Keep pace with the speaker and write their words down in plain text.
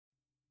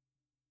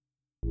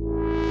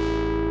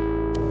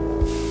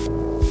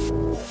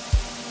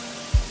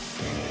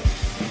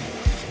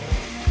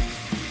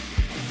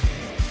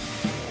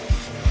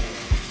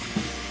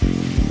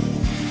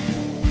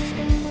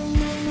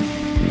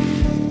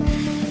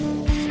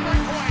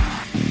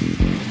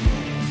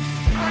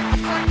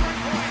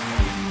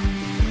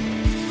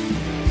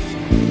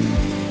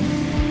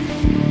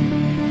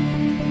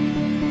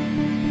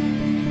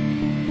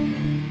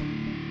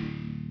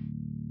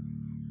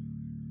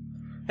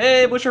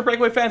Blueshirt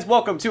Breakaway fans,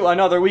 welcome to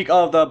another week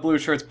of the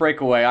Blueshirts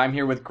Breakaway. I'm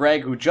here with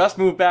Greg, who just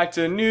moved back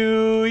to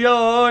New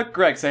York.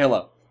 Greg, say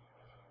hello.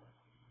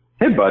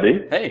 Hey,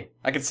 buddy. Hey,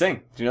 I can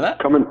sing. Do you know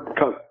that?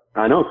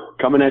 I know.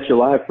 Coming at you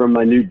live from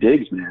my new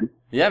digs, man.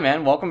 Yeah,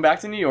 man. Welcome back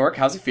to New York.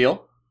 How's it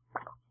feel?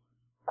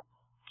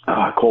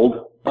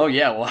 Cold. Oh,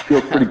 yeah. Well,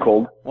 feels pretty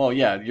cold. Well,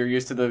 yeah. You're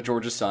used to the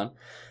Georgia sun.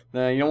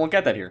 You won't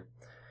get that here.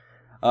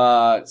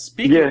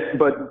 Yeah,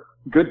 but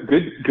good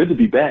to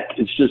be back.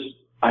 It's just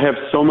I have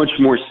so much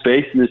more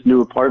space in this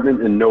new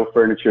apartment and no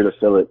furniture to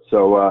fill it.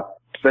 So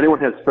if anyone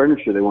has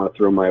furniture they want to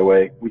throw my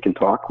way, we can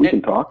talk. We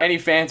can talk. Any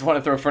fans want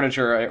to throw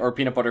furniture or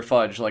peanut butter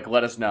fudge,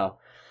 let us know.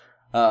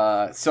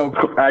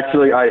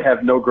 Actually, I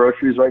have no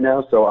groceries right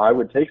now, so I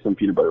would take some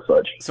peanut butter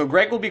fudge. So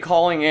Greg will be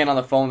calling in on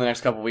the phone the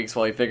next couple of weeks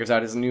while he figures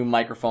out his new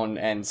microphone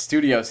and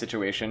studio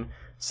situation.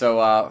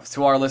 So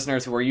to our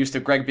listeners who are used to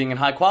Greg being in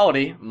high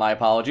quality, my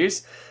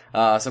apologies.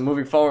 So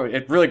moving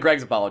forward, really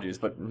Greg's apologies,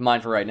 but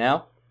mine for right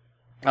now.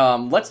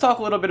 Let's talk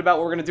a little bit about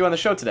what we're going to do on the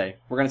show today.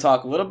 We're going to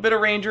talk a little bit of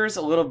Rangers,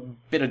 a little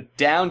bit of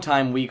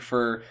downtime week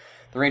for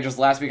the Rangers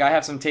last week. I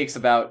have some takes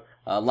about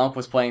Lump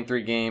was playing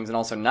 3 games and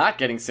also not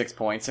getting 6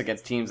 points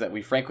against teams that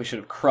we frankly should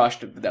have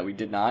crushed that we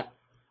did not.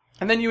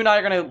 And then you and I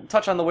are going to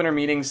touch on the winter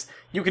meetings.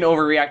 You can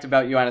overreact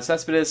about Yoenis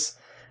Cespedes,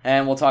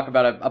 and we'll talk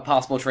about a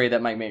possible trade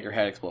that might make your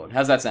head explode.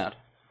 How's that sound?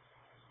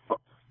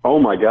 Oh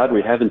my God,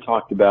 we haven't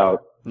talked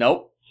about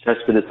Nope.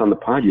 Cespedes on the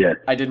pod yet.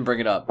 I didn't bring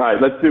it up. All right,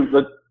 let's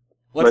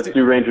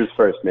do Rangers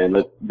first, man.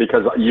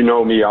 Because you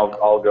know me,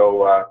 I'll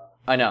go.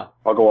 I know.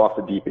 I'll go off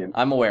the deep end.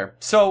 I'm aware.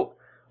 So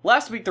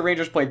last week the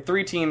Rangers played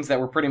 3 teams that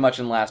were pretty much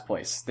in last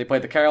place. They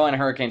played the Carolina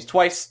Hurricanes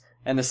twice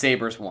and the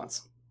Sabres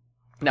once.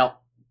 Now,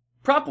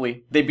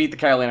 properly, they beat the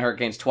Carolina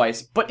Hurricanes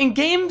twice, but in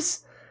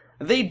games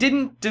they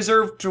didn't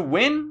deserve to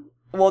win.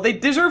 Well, they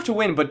deserved to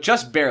win, but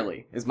just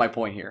barely is my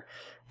point here.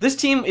 This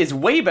team is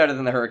way better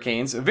than the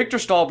Hurricanes. Victor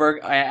Stahlberg,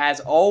 as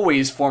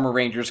always, former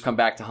Rangers come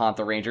back to haunt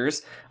the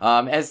Rangers.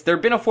 Has there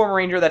been a former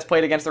Ranger that's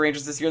played against the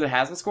Rangers this year that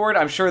hasn't scored?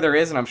 I'm sure there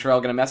is, and I'm sure I'll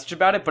get a message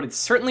about it, but it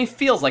certainly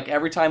feels like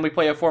every time we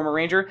play a former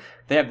Ranger,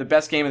 they have the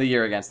best game of the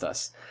year against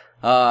us.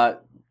 I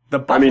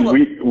mean,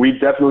 we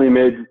definitely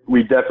made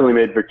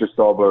Victor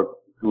Stahlberg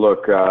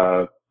look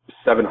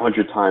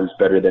 700 times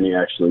better than he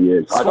actually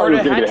is. I thought he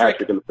was going to get a hat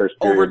trick in the first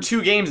period. Over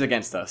 2 games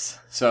against us,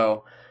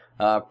 so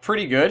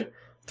pretty good.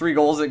 3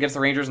 goals against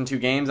the Rangers in 2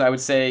 games, I would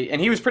say. And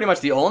he was pretty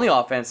much the only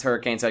offense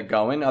Hurricanes had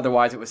going.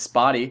 Otherwise, it was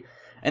spotty.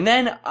 And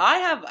then I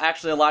have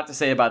actually a lot to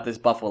say about this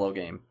Buffalo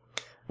game.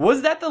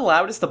 Was that the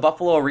loudest the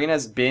Buffalo Arena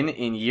has been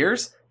in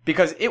years?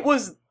 Because it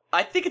was,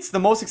 I think it's the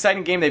most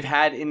exciting game they've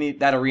had in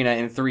that arena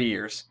in 3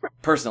 years,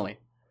 personally.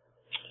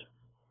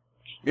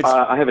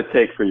 I have a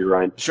take for you,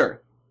 Ryan.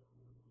 Sure.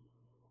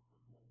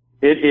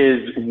 It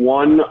is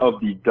one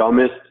of the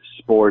dumbest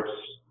sports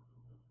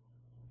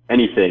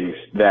anything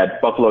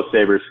that Buffalo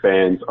Sabres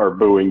fans are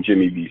booing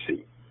Jimmy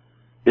Vesey.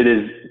 It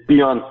is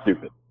beyond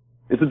stupid.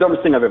 It's the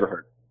dumbest thing I've ever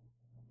heard.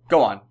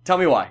 Go on. Tell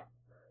me why.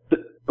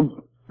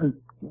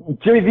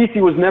 Jimmy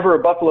Vesey was never a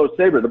Buffalo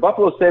Sabre. The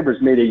Buffalo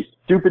Sabres made a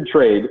stupid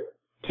trade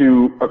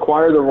to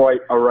acquire the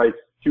rights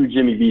to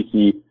Jimmy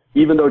Vesey,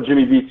 even though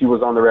Jimmy Vesey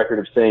was on the record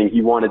of saying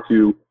he wanted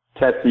to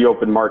test the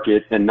open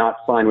market and not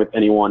sign with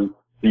anyone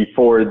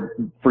before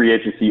free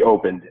agency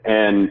opened.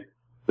 And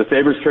the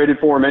Sabres traded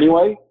for him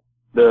anyway.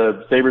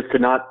 The Sabres could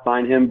not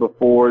sign him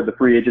before the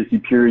free agency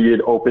period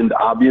opened,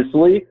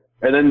 obviously.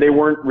 And then they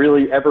weren't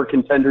really ever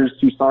contenders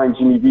to sign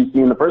Jimmy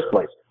Vesey in the first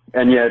place.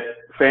 And yet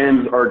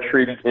fans are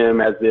treating him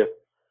as if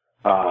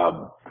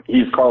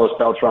he's Carlos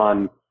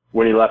Beltran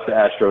when he left the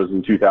Astros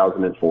in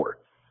 2004.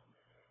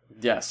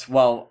 Yes,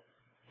 well,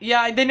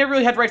 yeah, they never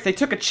really had rights. They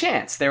took a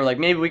chance. They were like,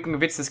 maybe we can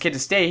convince this kid to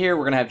stay here.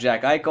 We're going to have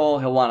Jack Eichel.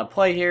 He'll want to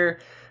play here.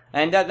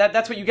 And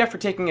that's what you get for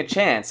taking a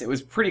chance. It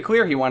was pretty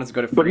clear he wanted to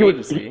go to free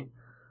agency.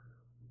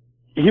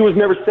 He was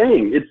never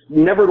saying. It's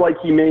never like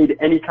he made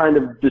any kind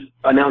of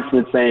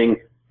announcement saying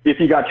if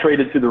he got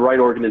traded to the right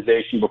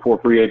organization before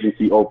free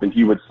agency opened,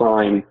 he would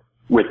sign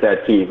with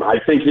that team.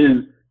 I think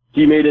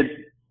he made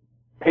it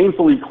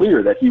painfully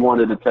clear that he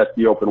wanted to test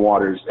the open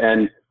waters.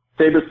 And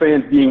Sabres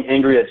fans being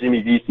angry at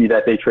Jimmy Vesey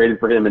that they traded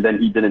for him and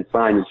then he didn't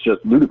sign is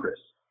just ludicrous.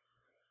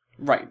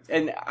 Right.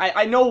 And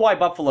I know why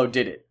Buffalo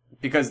did it.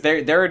 Because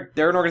they're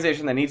an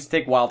organization that needs to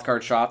take wild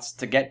card shots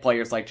to get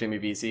players like Jimmy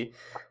Vesey.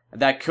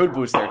 That could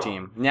boost their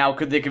team. Now,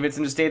 could they convince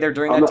him to stay there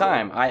during that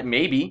time?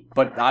 Maybe,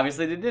 but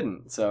obviously they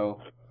didn't.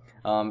 So,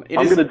 I'm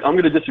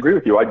gonna disagree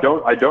with you. I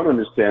don't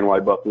understand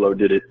why Buffalo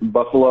did it.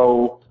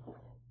 Buffalo,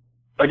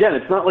 again,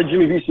 it's not like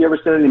Jimmy Vesey ever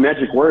said any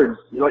magic words.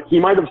 Like he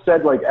might have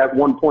said, like at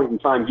one point in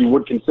time, he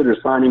would consider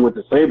signing with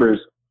the Sabres,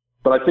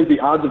 but I think the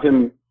odds of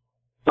him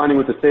signing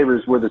with the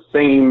Sabres were the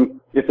same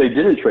if they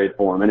didn't trade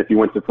for him and if he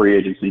went to free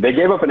agency. They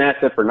gave up an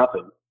asset for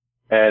nothing,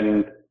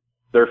 and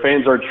their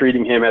fans are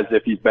treating him as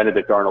if he's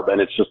Benedict Arnold,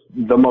 and it's just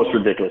the most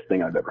ridiculous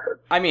thing I've ever heard.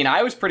 I mean,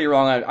 I was pretty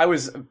wrong. I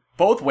was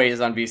both ways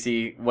on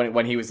VC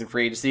when he was in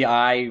free agency.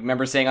 I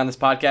remember saying on this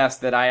podcast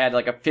that I had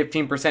like a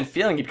 15%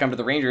 feeling he'd come to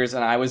the Rangers,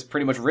 and I was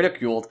pretty much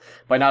ridiculed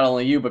by not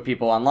only you, but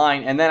people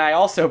online. And then I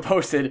also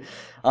posted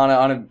on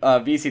a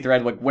VC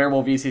thread, like, where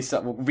will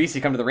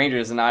VC come to the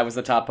Rangers? And I was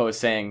the top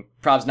post saying,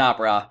 probs not,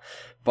 brah.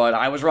 But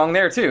I was wrong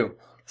there, too.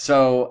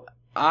 So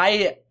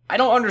I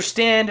don't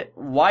understand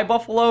why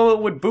Buffalo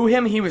would boo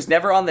him. He was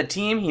never on the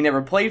team. He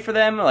never played for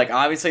them. Like,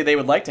 obviously, they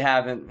would like to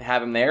have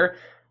him there.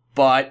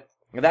 But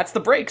that's the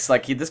breaks.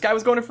 Like, this guy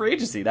was going to free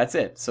agency. That's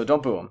it. So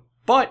don't boo him.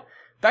 But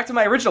back to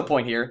my original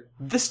point here.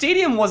 The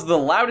stadium was the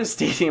loudest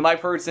stadium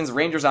I've heard since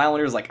Rangers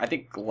Islanders, like, I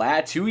think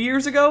 2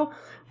 years ago.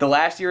 The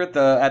last year at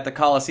the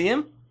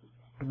Coliseum.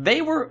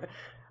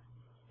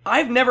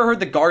 I've never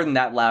heard the Garden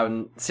that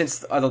loud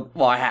since,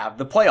 I have,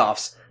 the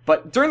playoffs.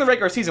 But during the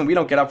regular season, we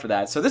don't get up for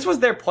that. So this was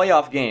their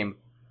playoff game.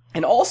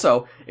 And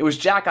also, it was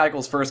Jack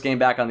Eichel's first game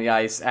back on the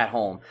ice at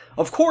home.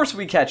 Of course,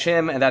 we catch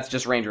him, and that's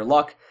just Ranger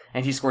luck,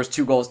 and he scores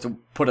 2 goals to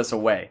put us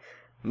away.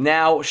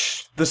 Now,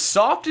 the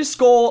softest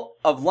goal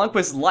of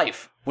Lundqvist's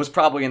life was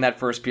probably in that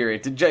first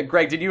period.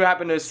 Greg, did you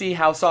happen to see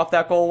how soft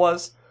that goal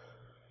was?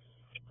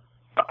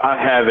 I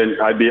haven't.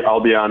 I'll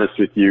be honest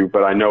with you,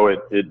 but I know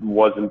it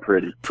wasn't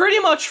pretty. Pretty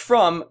much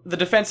from the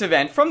defensive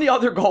end, from the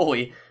other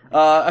goalie.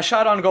 A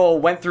shot on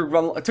goal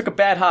took a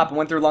bad hop and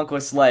went through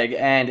Lundqvist's leg,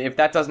 and if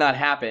that does not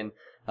happen,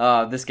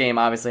 this game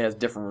obviously has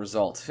different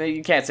results.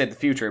 You can't say the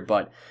future,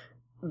 but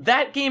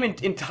that game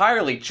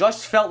entirely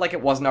just felt like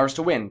it wasn't ours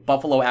to win.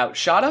 Buffalo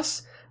outshot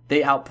us,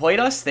 they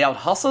outplayed us, they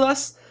outhustled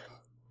us.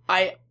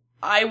 I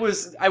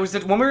was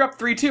when we were up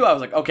 3-2, I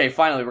was like, okay,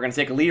 finally we're gonna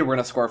take a lead, we're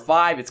gonna score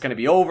 5, it's gonna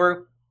be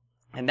over.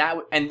 And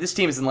this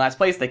team is in last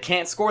place. They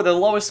can't score. They're the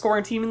lowest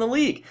scoring team in the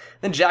league.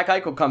 Then Jack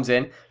Eichel comes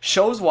in,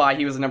 shows why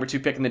he was the number 2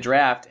 pick in the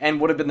draft, and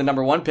would have been the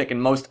number 1 pick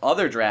in most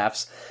other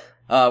drafts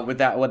with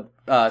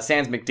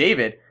Sans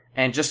McDavid,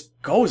 and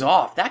just goes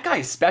off. That guy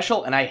is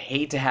special, and I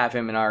hate to have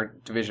him in our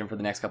division for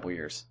the next couple of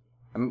years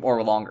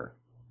or longer.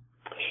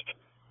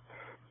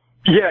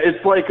 Yeah,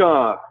 it's like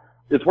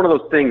it's one of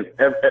those things.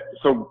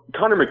 So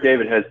Connor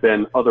McDavid has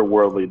been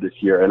otherworldly this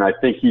year, and I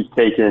think he's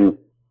taken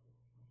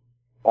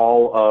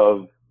all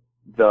of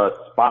the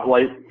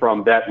spotlight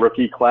from that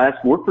rookie class.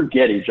 We're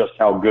forgetting just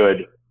how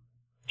good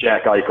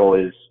Jack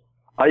Eichel is.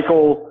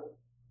 Eichel,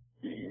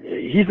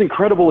 he's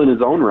incredible in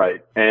his own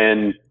right.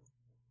 And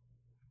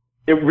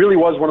it really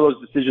was one of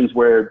those decisions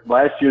where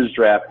last year's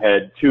draft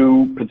had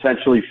 2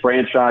 potentially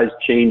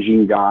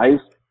franchise-changing guys.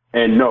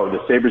 And no, the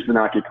Sabres did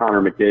not get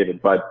Connor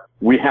McDavid, but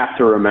we have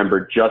to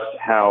remember just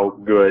how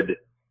good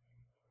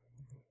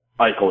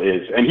Eichel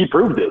is. And he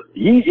proved it.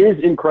 He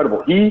is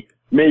incredible. He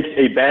makes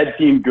a bad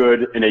team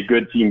good and a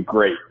good team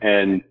great.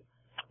 And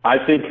I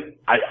think,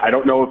 I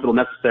don't know if it'll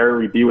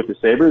necessarily be with the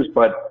Sabres,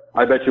 but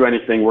I bet you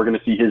anything we're going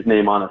to see his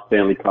name on a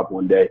Stanley Cup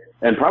one day.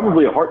 And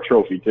probably a Hart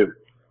Trophy, too,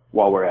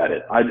 while we're at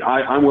it.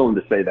 I'm willing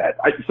to say that.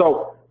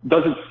 So,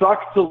 does it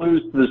suck to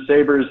lose to the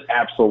Sabres?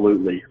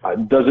 Absolutely.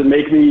 Does it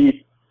make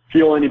me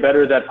feel any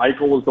better that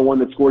Eichel was the one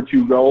that scored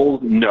 2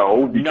 goals?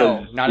 No,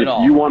 because not at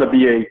all. If you want to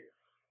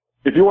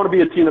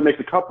be a team that makes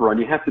a cup run,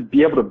 you have to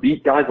be able to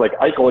beat guys like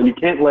Eichel, and you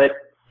can't let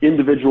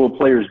individual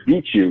players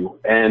beat you.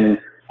 And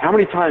how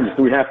many times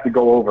do we have to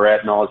go over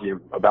ad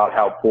nauseum about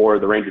how poor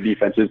the Ranger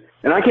defense is?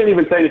 And I can't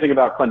even say anything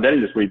about Clendening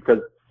this week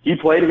because he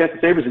played against the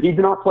Sabres and he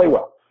did not play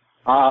well.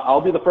 I'll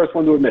be the first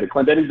one to admit it.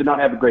 Clendening did not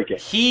have a great game.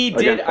 He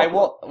did. I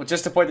will,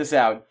 just to point this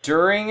out,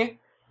 during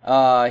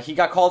he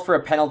got called for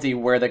a penalty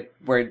where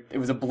it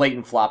was a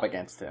blatant flop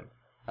against him.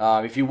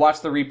 If you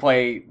watch the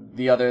replay,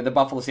 the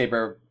Buffalo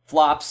Sabre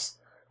flops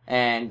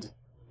and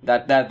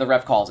that the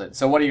ref calls it.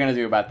 So what are you going to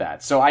do about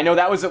that? So I know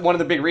that was one of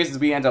the big reasons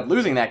we ended up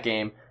losing that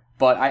game,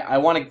 but I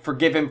want to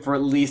forgive him for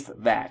at least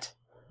that.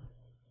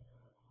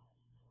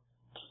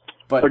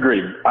 But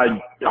agreed.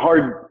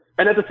 Hard.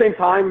 And at the same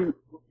time,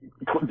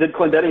 did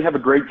Clendening have a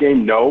great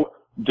game? No.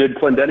 Did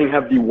Clendening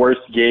have the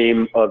worst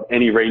game of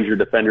any Ranger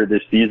defender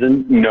this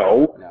season?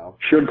 No.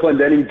 Should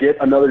Clendening get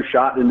another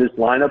shot in this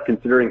lineup,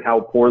 considering how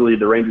poorly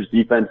the Rangers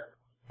defense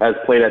has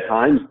played at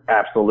times?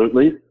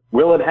 Absolutely.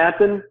 Will it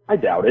happen? I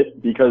doubt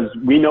it, because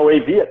we know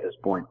AV at this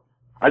point.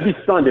 I'd be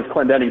stunned if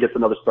Clendening gets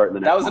another start in the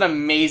next That was an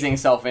amazing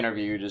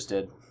self-interview you just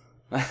did.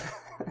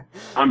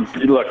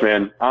 Look,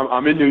 man,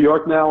 I'm in New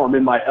York now. I'm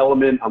in my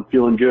element. I'm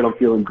feeling good. I'm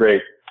feeling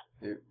great.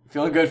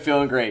 Feeling good,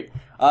 feeling great.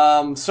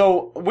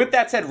 So, with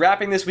that said,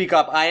 wrapping this week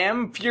up, I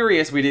am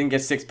furious we didn't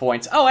get 6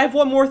 points. Oh, I have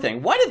one more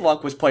thing. Why did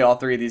Lundqvist play all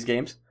 3 of these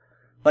games?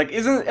 Like,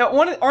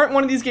 aren't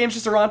one of these games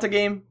just a Ronta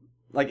game?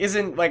 Like,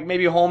 isn't, like,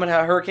 maybe home and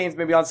Hurricanes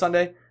maybe on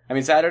Saturday?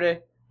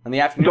 In the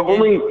afternoon.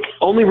 The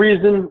only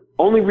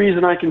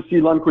reason I can see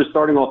Lundqvist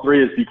starting all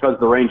 3 is because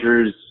the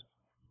Rangers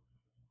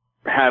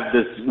have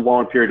this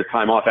long period of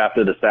time off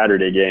after the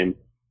Saturday game.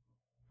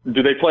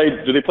 Do they play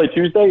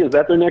Tuesday? Is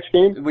that their next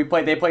game?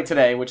 They play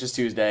today, which is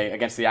Tuesday,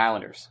 against the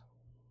Islanders.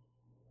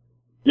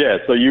 Yeah,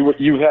 so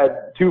you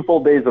had 2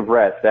 full days of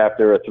rest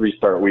after a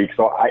 3-start week,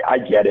 so I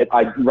get it.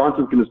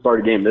 Ronson's going to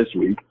start a game this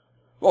week.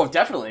 Oh,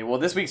 definitely. Well,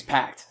 this week's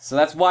packed. So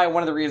that's why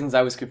one of the reasons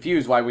I was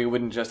confused why we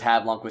wouldn't just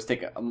have Lundqvist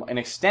take an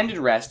extended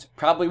rest.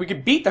 Probably we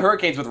could beat the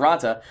Hurricanes with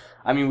Ranta.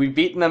 I mean, we've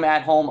beaten them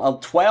at home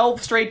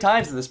 12 straight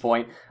times at this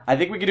point. I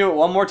think we could do it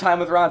one more time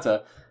with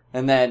Ranta.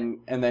 And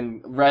then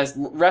rest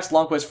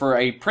Lundqvist for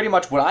a pretty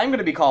much what I'm going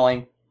to be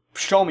calling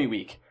Show Me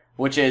Week,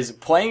 which is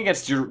playing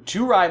against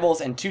two rivals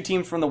and two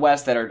teams from the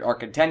West that are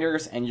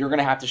contenders, and you're going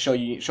to have to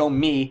show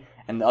me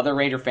and the other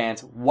Ranger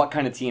fans what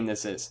kind of team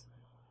this is.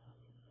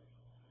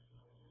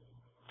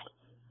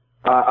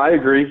 I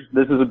agree.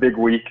 This is a big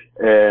week,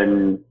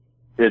 and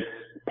it's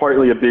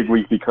partly a big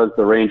week because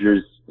the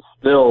Rangers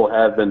still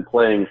have been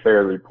playing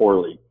fairly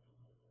poorly.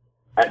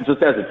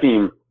 Just as a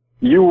team,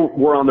 you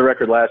were on the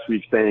record last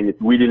week saying if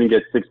we didn't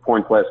get 6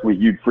 points last week,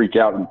 you'd freak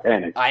out and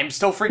panic. I'm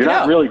still freaking out. You're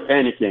not really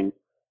panicking,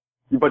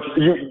 but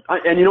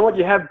and you know what?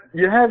 You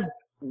have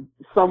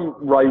some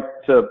right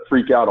to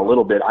freak out a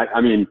little bit.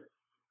 I mean,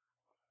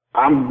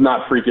 I'm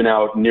not freaking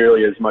out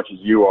nearly as much as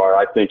you are.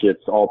 I think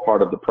it's all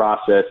part of the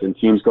process, and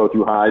teams go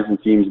through highs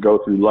and teams go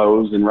through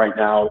lows, and right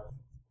now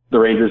the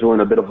Rangers are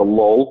in a bit of a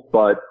lull,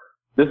 but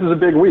this is a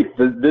big week.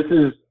 This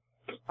is,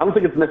 I don't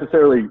think it's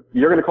necessarily,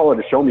 you're going to call it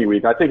a show me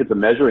week. I think it's a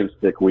measuring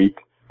stick week.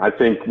 I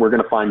think we're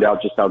going to find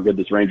out just how good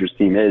this Rangers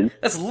team is.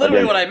 That's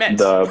literally what I meant.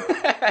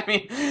 I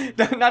mean,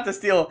 not to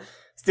steal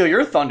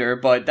your thunder,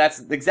 but that's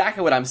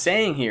exactly what I'm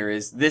saying here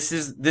is this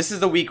is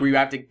the week where you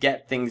have to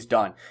get things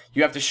done.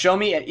 You have to show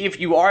me, if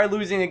you are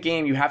losing a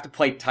game, you have to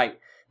play tight.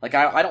 Like,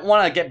 I don't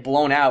want to get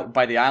blown out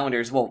by the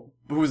Islanders, who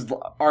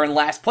are in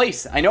last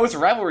place. I know it's a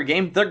rivalry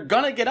game. They're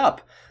gonna get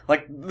up.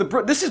 Like,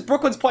 this is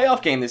Brooklyn's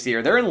playoff game this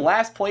year. They're in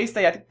last place.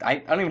 I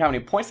don't even know how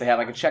many points they have.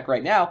 I can check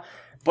right now.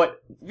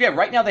 But, yeah,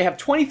 right now they have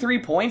 23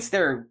 points.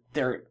 They're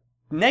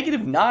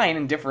 -9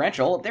 in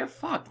differential. They're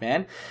fucked,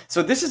 man.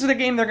 So this is the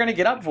game they're going to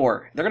get up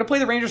for. They're going to play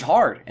the Rangers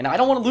hard, and I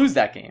don't want to lose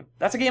that game.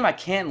 That's a game I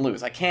can't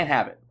lose. I can't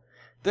have it.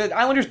 The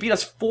Islanders beat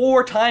us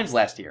 4 times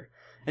last year.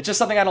 It's just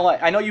something I don't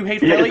like. I know you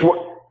hate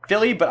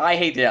Philly, but I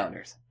hate the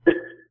Islanders.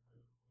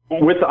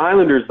 With the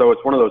Islanders, though,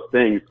 it's one of those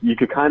things. You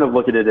could kind of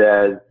look at it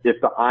as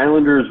if the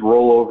Islanders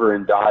roll over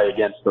and die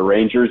against the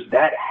Rangers,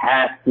 that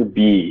has to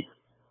be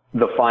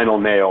the final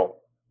nail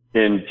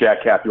in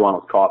Jack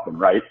Capuano's coffin,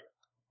 right?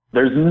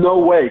 There's no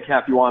way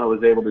Capuano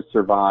was able to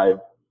survive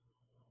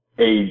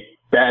a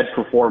bad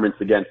performance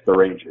against the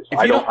Rangers.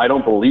 I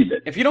don't believe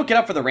it. If you don't get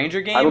up for the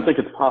Ranger game, I don't think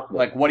it's possible.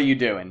 Like, what are you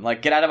doing?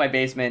 Like, get out of my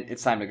basement.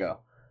 It's time to go.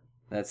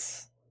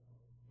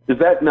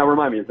 Now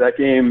remind me, is that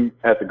game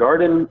at the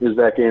Garden? Is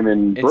that game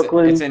in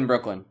Brooklyn? It's in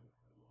Brooklyn.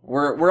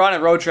 We're on a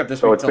road trip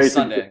this week until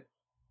Sunday.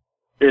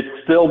 It's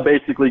still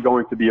basically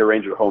going to be a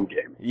Ranger home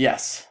game.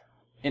 Yes.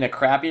 In a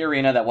crappy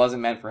arena that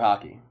wasn't meant for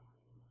hockey.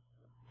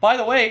 By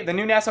the way, the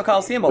new Nassau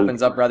Coliseum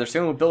opens up rather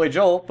soon with Billy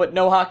Joel, but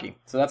no hockey,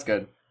 so that's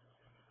good.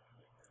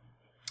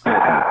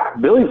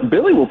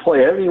 Billy will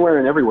play anywhere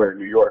and everywhere in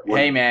New York.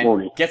 Hey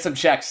man, get some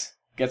checks.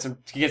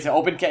 He gets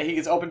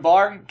open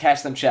bar,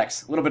 cash some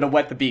checks. A little bit of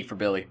wet the beat for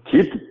Billy.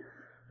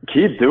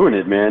 Keep doing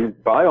it, man.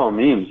 By all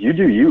means, you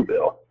do you,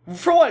 Bill.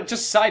 For what?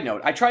 Just side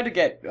note, I tried to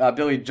get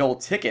Billy Joel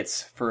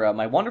tickets for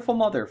my wonderful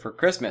mother for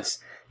Christmas.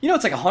 You know,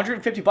 it's like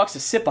 $150 to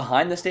sit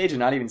behind the stage and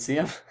not even see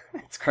him.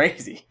 It's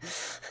crazy.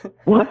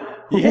 What?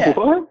 Yeah.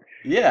 What?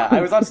 Yeah, I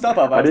was on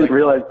StubHub. I did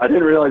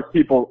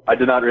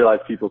not realize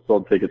people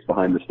sold tickets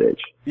behind the stage.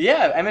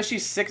 Yeah, MSG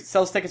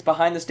sells tickets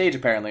behind the stage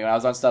apparently when I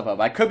was on StubHub.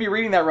 I could be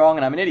reading that wrong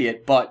and I'm an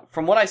idiot, but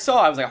from what I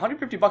saw, I was like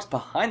 $150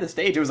 behind the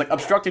stage. It was like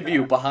obstructed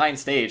view behind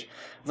stage.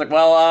 I was like,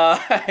 well,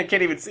 I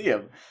can't even see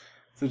him.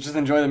 So just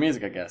enjoy the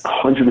music, I guess.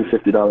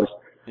 $150.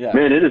 Yeah.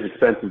 Man, it is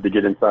expensive to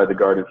get inside the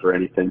Garden for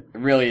anything. It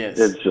really is.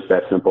 It's just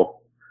that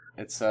simple.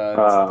 It's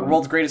the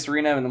world's greatest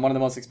arena and one of the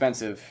most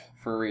expensive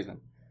for a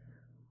reason.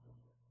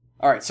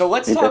 All right, so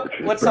let's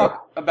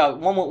talk about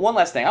one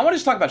last thing. I want to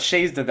just talk about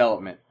Shea's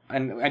development.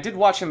 And I did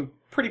watch him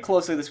pretty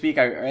closely this week.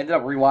 I ended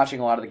up rewatching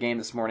a lot of the game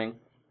this morning.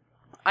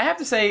 I have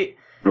to say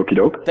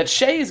that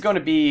Shea is going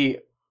to be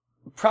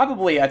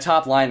probably a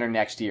top liner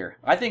next year.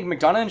 I think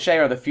McDonough and Shea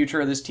are the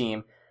future of this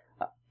team.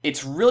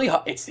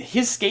 It's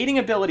his skating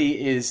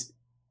ability is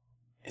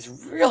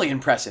really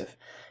impressive.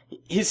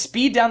 His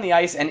speed down the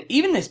ice and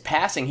even his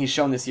passing he's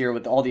shown this year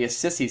with all the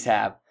assists he's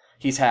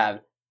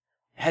had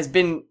has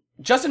been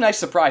just a nice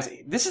surprise.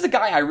 This is a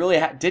guy I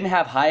really didn't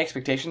have high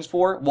expectations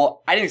for.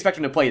 Well, I didn't expect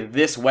him to play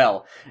this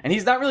well. And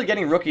he's not really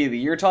getting Rookie of the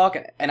Year talk,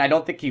 and I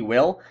don't think he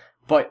will.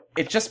 But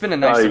it's just been a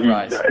nice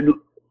surprise.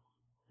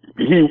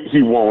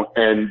 He won't.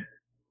 And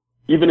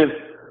even if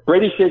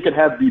Brady Shea could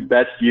have the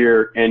best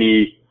year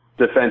any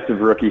defensive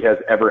rookie has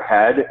ever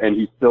had, and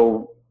he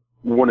still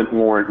wouldn't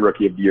warrant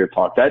Rookie of the Year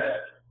talk. That's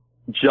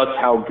just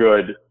how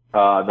good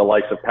the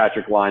likes of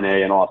Patrick Laine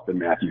and Austin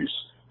Matthews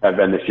have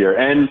been this year.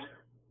 And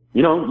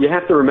you know, you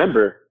have to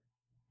remember,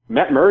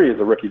 Matt Murray is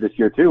a rookie this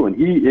year, too, and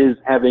he is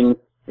having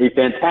a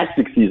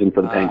fantastic season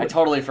for the Penguins. I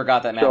totally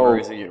forgot that Matt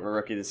Murray is a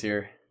rookie this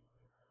year.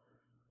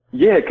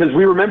 Yeah, because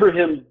we remember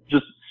him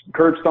just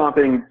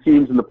curb-stomping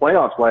teams in the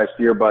playoffs last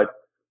year, but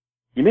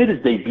he made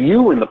his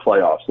debut in the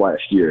playoffs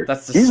last year.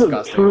 That's disgusting.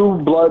 He's a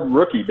true-blood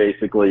rookie,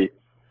 basically,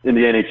 in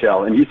the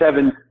NHL, and he's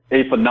having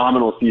a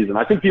phenomenal season.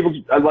 I think people,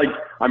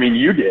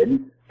 you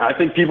did. I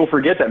think people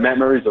forget that Matt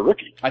Murray's a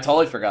rookie. I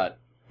totally forgot.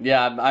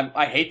 Yeah,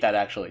 I hate that,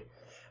 actually.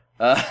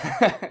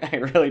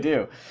 I really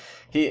do.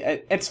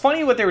 It's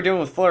funny what they were doing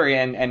with Fleury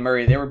and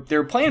Murray. They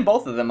were playing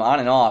both of them on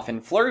and off,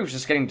 and Fleury was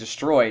just getting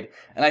destroyed.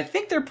 And I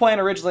think their plan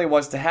originally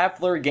was to have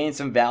Fleury gain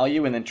some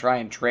value and then try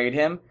and trade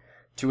him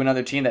to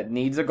another team that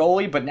needs a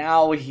goalie, but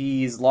now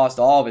he's lost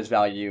all of his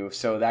value,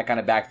 so that kind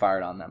of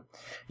backfired on them.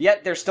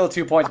 Yet they're still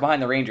 2 points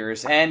behind the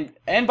Rangers. And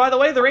by the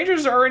way, the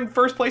Rangers are in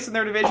first place in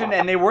their division,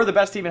 and they were the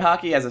best team in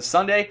hockey as of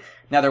Sunday.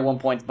 Now they're 1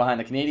 point behind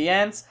the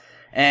Canadiens.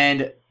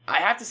 And I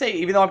have to say,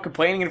 even though I'm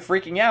complaining and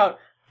freaking out,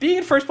 being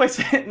in first place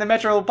in the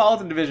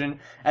Metropolitan Division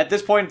at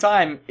this point in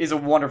time is a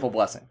wonderful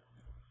blessing.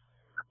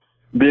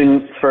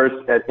 Being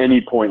first at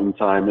any point in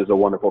time is a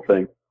wonderful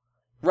thing.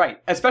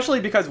 Right, especially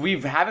because we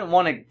haven't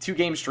won a 2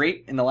 games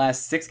straight in the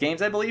last 6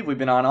 games, I believe. We've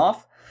been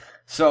on-off.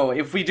 So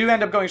if we do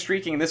end up going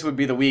streaking, this would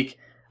be the week.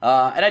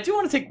 And I do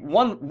want to take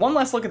one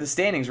last look at the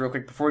standings real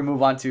quick before we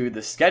move on to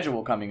the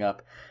schedule coming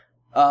up.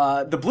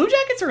 The Blue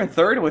Jackets are in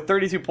third with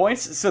 32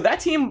 points. So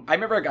that team, I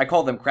remember I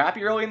called them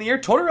crappy early in the year.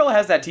 Tortorella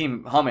has that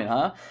team humming,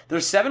 huh? They're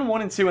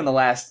 7-1-2 in the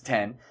last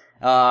 10.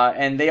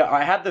 And they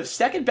have the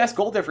second best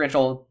goal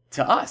differential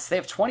to us. They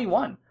have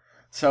 21.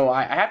 So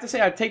I have to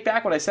say, I take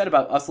back what I said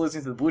about us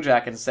losing to the Blue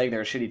Jackets and saying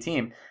they're a shitty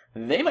team.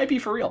 They might be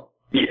for real.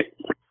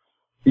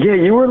 Yeah,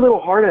 you were a little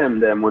hard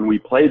on them when we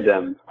played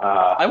them.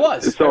 I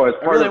was. So as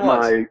part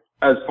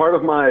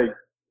of my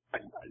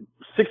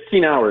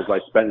 16 hours I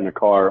spent in the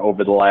car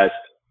over the last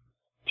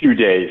 2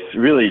 days,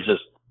 really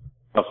just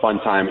a fun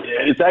time.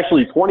 It's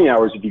actually 20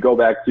 hours if you go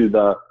back to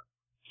the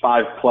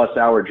 5+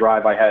 hour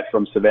drive I had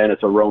from Savannah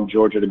to Rome,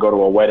 Georgia to go to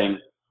a wedding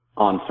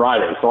on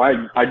Friday. So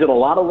I did a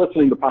lot of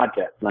listening to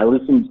podcasts, and I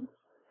listened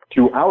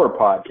to our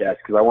podcast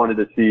because I wanted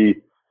to see,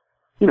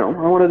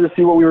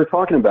 what we were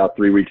talking about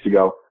 3 weeks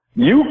ago.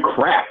 You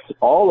crapped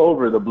all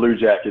over the Blue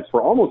Jackets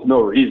for almost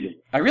no reason.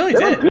 I really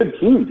They're did. a good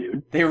team,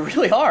 dude. They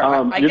really are.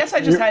 I guess I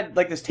just had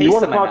this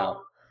taste in my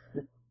mouth.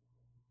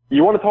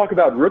 You want to talk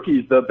about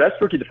rookies? The best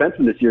rookie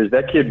defenseman this year is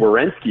that kid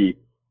Werenski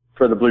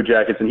for the Blue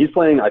Jackets,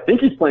 and I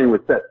think he's playing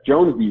with Seth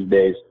Jones these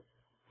days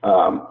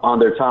on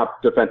their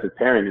top defensive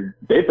pairing. And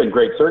they've been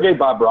great. Sergei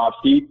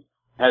Bobrovsky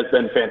has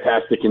been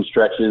fantastic in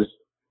stretches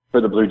for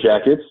the Blue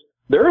Jackets.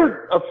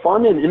 They're a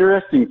fun and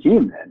interesting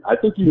team, man. I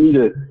think you need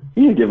to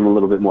give them a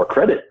little bit more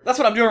credit. That's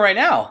what I'm doing right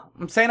now.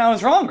 I'm saying I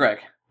was wrong, Greg.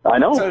 I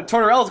know. So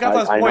Tortorella's got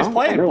those boys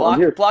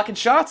playing, blocking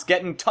shots,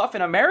 getting tough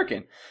and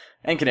American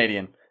and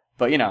Canadian.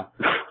 But yeah.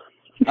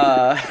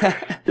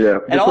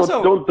 And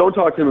also, don't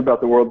talk to him about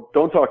the world.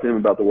 Don't talk to him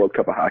about the World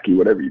Cup of Hockey.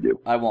 Whatever you do,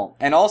 I won't.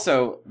 And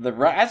also,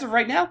 as of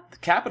right now, the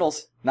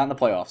Capitals not in the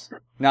playoffs.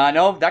 Now I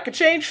know that could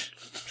change.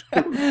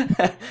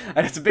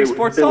 It's a big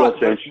sports talk,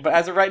 but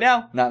as of right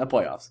now, not in the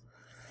playoffs.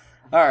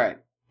 All right.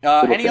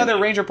 Any other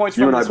Ranger points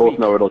from this week? You and I both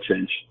know it'll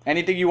change.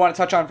 Anything you want to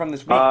touch on from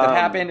this week that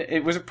happened?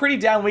 It was a pretty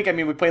down week. I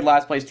mean, we played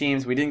last place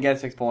teams. We didn't get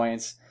 6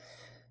 points.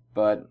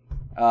 But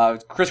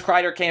Chris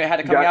Kreider had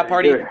a coming out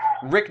party.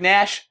 Rick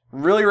Nash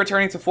really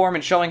returning to form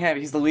and showing him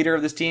he's the leader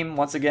of this team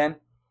once again.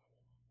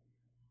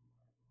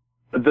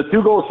 The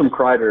 2 goals from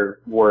Kreider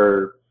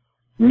were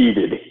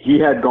needed. He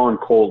had gone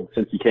cold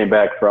since he came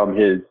back from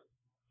his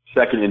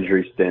second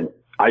injury stint.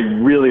 I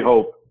really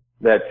hope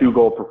that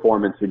 2-goal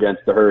performance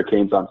against the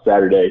Hurricanes on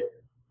Saturday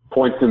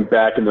points him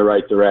back in the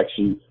right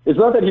direction. It's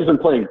not that he's been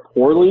playing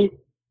poorly.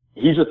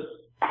 He just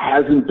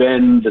hasn't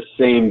been the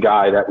same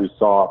guy that we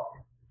saw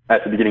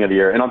at the beginning of the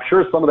year. And I'm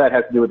sure some of that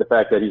has to do with the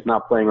fact that he's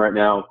not playing right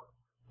now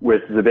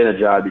with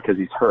Zibanejad because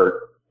he's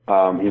hurt.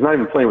 He's not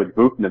even playing with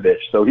Vuknovich,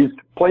 so he's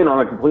playing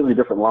on a completely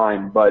different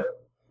line. But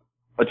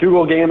a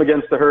 2-goal game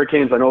against the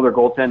Hurricanes, I know their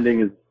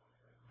goaltending is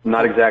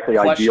not exactly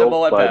ideal,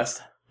 but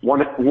best.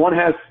 One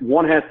has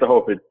to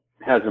hope it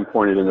has him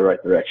pointed in the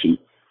right direction.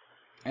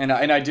 And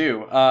I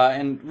do.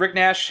 And Rick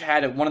Nash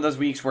had one of those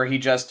weeks where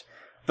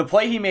the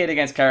play he made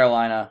against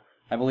Carolina,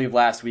 I believe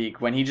last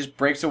week, when he just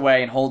breaks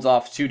away and holds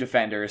off 2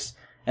 defenders,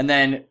 and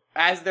then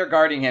as they're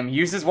guarding him,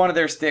 uses one of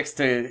their sticks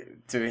to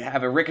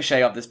have a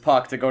ricochet of this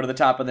puck to go to the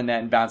top of the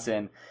net and bounce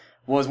in,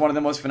 was one of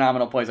the most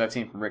phenomenal plays I've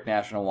seen from Rick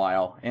Nash in a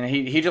while. And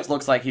he just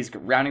looks like he's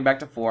rounding back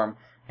to form,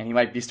 and he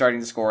might be starting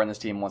to score on this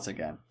team once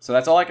again. So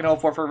that's all I can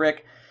hope for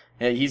Rick.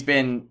 He's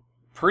been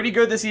pretty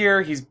good this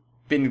year. He's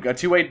been a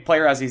two-way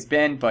player as he's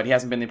been, but he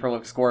hasn't been the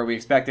prolific scorer we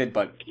expected.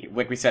 But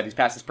like we said, he's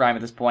past his prime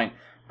at this point.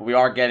 But we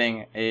are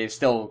getting a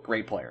still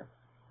great player.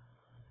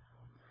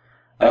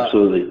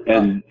 Absolutely.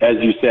 And as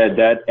you said,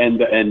 that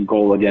end-to-end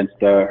goal against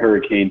the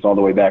Hurricanes all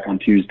the way back on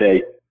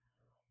Tuesday,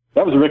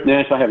 that was a Rick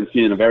Nash I haven't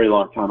seen in a very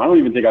long time. I don't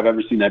even think I've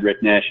ever seen that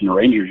Rick Nash in a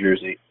Rangers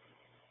jersey.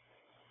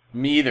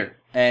 Me either.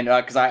 And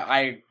because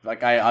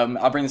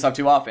I'll bring this up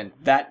too often.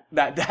 That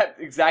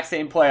exact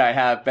same play I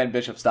have Ben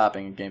Bishop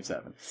stopping in Game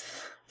 7.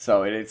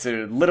 So it's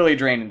literally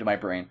drained into my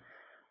brain.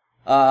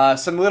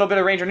 Some little bit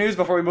of Ranger news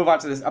before we move on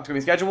to this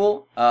upcoming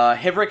schedule.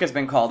 Hivrik has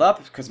been called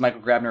up because Michael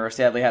Grabner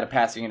sadly had a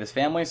passing in his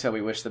family, so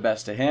we wish the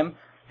best to him.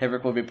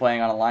 Hivrik will be playing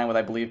on a line with,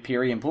 I believe,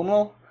 Peary and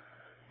Pumel.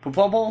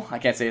 I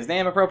can't say his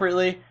name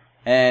appropriately.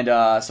 And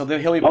so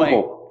he'll be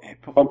playing.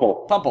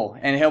 Pumple.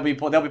 And they'll be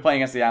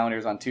playing against the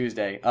Islanders on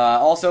Tuesday.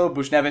 Also,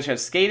 Buchnevich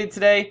has skated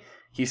today.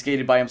 He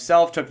skated by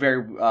himself, took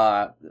very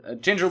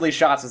gingerly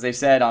shots, as they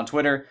said on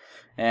Twitter,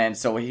 and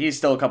so he's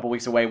still a couple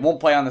weeks away. Won't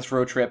play on this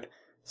road trip,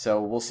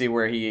 so we'll see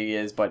where he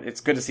is, but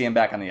it's good to see him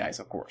back on the ice,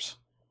 of course.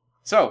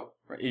 So,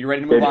 are you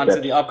ready to move on to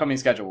the upcoming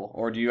schedule,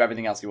 or do you have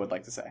anything else you would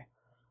like to say?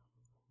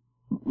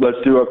 Let's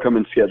do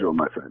upcoming schedule,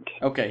 my friend.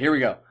 Okay, here we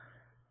go.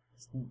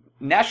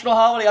 National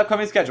holiday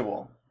upcoming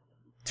schedule.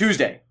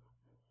 Tuesday,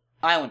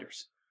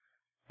 Islanders.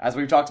 As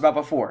we've talked about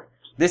before,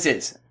 this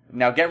is,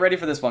 now get ready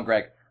for this one,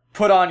 Greg.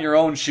 Put on your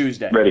own shoes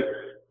day. Ready.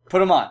 Put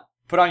them on.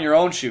 Put on your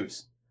own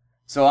shoes.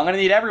 So I'm going to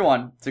need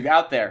everyone to go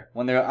out there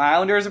when the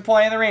Islanders are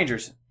playing the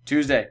Rangers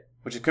Tuesday,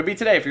 which it could be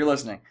today if you're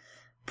listening.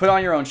 Put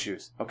on your own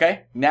shoes,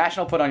 okay?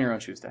 National Put on your own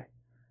shoes day.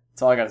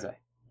 That's all I got to say.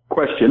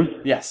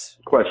 Question. Yes.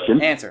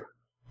 Question. Answer.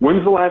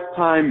 When's the last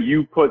time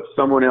you put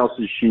someone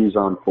else's shoes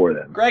on for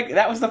them? Greg,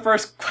 that was the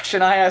first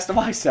question I asked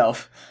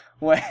myself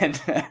when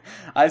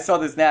I saw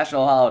this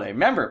national holiday.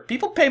 Remember,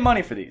 people pay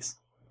money for these.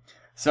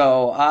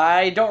 So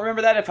I don't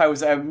remember that if I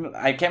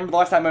can't remember the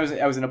last time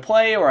I was in a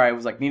play or I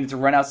was like needed to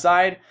run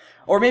outside.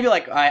 Or maybe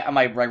like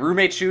my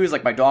roommate's shoes,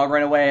 like my dog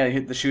ran away,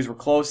 the shoes were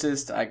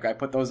closest. I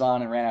put those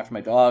on and ran after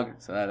my dog.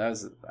 So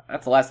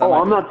that's the last time.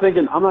 I'm not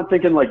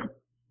thinking like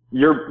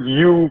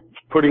you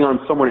putting on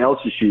someone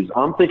else's shoes.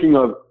 I'm thinking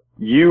of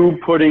you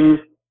putting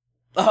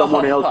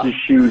someone else's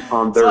shoes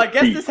on their feet. So I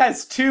guess this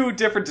has two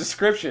different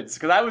descriptions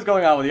because I was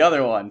going on with the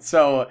other one.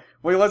 So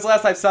when's the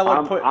last time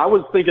someone put? I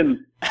was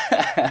thinking,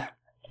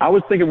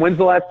 when's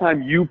the last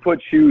time you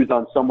put shoes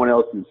on someone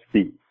else's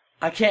feet?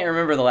 I can't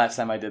remember the last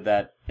time I did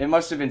that. It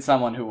must have been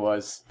someone who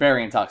was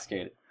very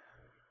intoxicated.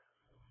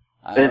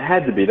 It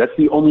had to be. That's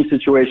the only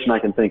situation I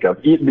can think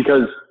of.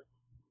 Because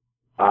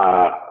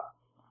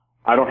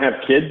I don't have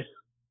kids,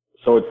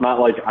 so it's not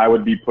like I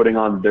would be putting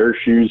on their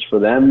shoes for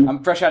them.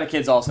 I'm fresh out of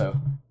kids also.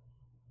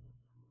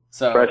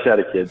 So fresh out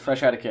of kids.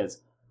 Fresh out of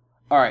kids.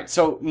 All right,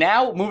 so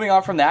now moving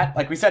on from that,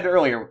 like we said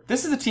earlier,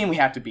 this is a team we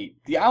have to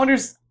beat. The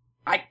Islanders,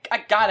 I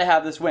gotta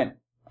have this win.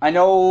 I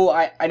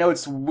know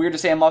it's weird to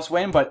say a must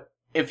win, but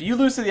if you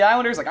lose to the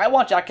Islanders, like I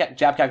want Jack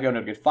Capuano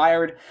to get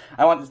fired.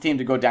 I want this team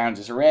to go down in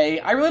disarray.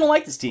 I really don't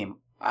like this team.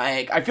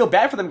 I feel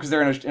bad for them because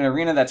they're in an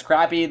arena that's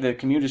crappy. The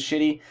commute is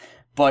shitty,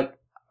 but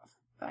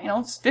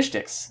it's fish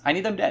sticks. I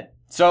need them dead.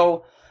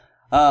 So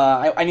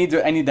I need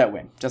that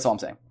win. That's all I'm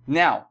saying.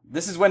 Now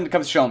this is when it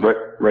becomes show me.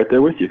 Right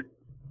there with you.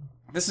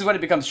 This is when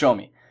it becomes show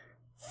me.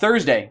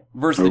 Thursday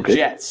versus the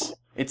Jets.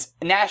 It's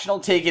National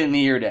Take It in the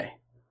Year Day.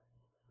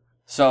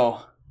 So.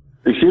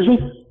 Excuse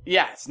me?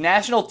 Yeah, it's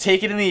National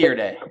Take It in the Year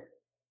Day.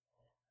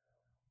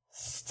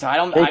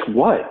 So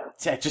what?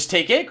 Just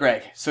take it,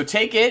 Greg. So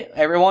take it,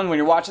 everyone. When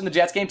you're watching the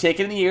Jets game,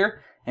 take it in the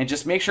ear, and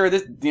just make sure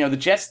that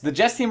the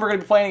Jets team we're going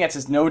to be playing against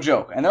is no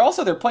joke, and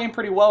they're playing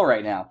pretty well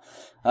right now.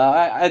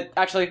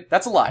 Actually,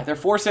 that's a lie. They're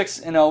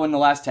 4-6-0 in the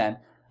last 10,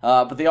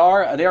 but they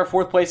are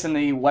fourth place in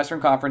the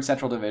Western Conference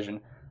Central Division,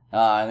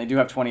 and they do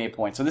have 28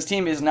 points. So this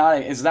team is not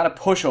a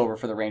pushover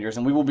for the Rangers,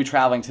 and we will be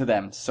traveling to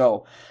them.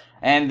 So.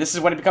 And this is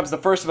when it becomes the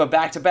first of a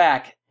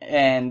back-to-back,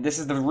 and this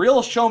is the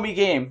real show-me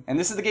game, and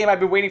this is the game I've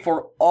been waiting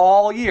for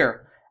all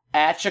year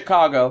at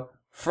Chicago,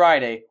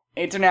 Friday,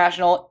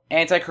 International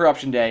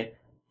Anti-Corruption Day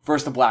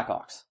versus the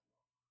Blackhawks.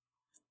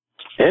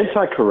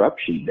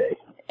 Anti-Corruption Day?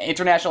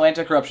 International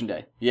Anti-Corruption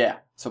Day, yeah.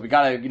 So we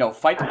gotta,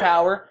 fight the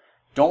power,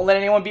 don't let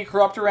anyone be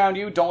corrupt around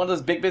you, don't let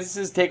those big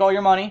businesses take all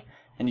your money,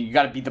 and you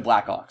gotta beat the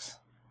Blackhawks.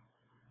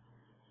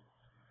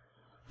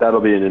 That'll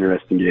be an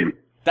interesting game.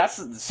 That's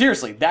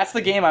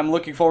the game I'm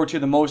looking forward to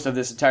the most of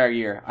this entire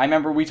year. I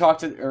remember we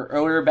talked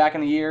earlier back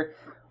in the year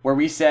where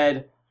we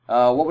said,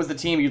 what was the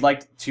team you'd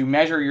like to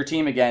measure your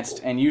team against?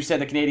 And you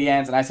said the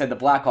Canadiens, and I said the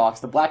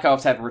Blackhawks. The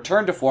Blackhawks have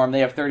returned to form. They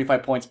have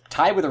 35 points,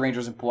 tied with the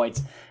Rangers in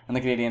points, and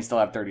the Canadiens still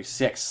have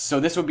 36. So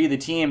this would be the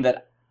team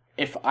that,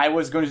 if I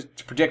was going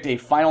to predict a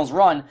finals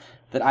run,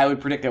 that I would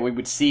predict that we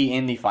would see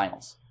in the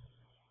finals.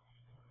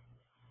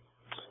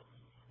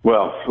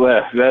 Well,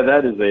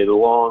 that is a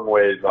long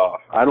ways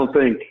off. I don't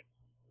think...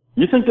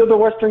 You think they're the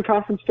Western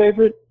Conference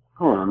favorite?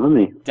 Hold on, let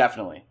me...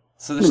 Definitely.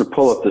 So I'm going to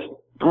pull up this...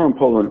 I'm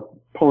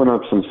pulling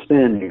up some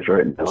standings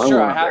right now.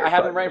 Sure, I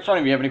have them right in front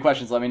of me. If you have any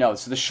questions, let me know.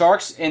 So the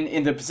Sharks,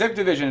 in the Pacific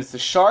Division, it's the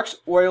Sharks,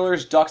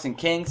 Oilers, Ducks, and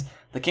Kings.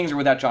 The Kings are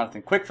without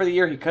Jonathan Quick for the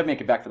year. He could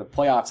make it back for the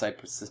playoffs, I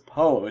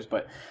suppose.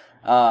 But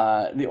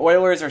the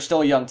Oilers are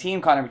still a young team.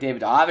 Connor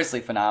McDavid,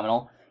 obviously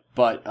phenomenal.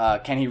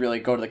 But can he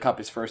really go to the Cup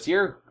his first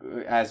year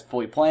as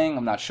fully playing?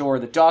 I'm not sure.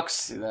 The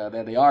Ducks,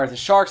 there they are. The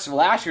Sharks,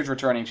 last year's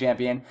returning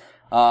champion,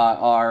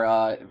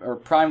 are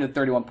primed at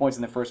 31 points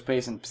in the first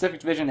place in the Pacific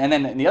Division. And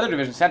then in the other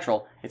division,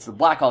 Central, it's the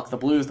Blackhawks, the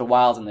Blues, the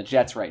Wilds, and the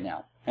Jets right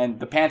now. And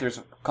the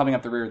Panthers coming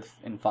up the rear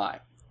in 5.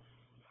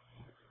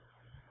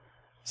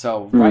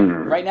 So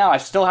right now, I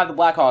still have the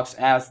Blackhawks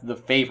as the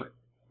favorite.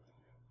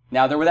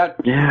 Now they're without.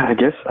 Yeah, I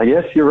guess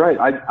you're right.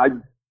 I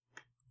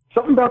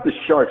something about the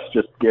Sharks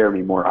just scare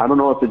me more. I don't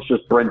know if it's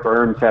just Brent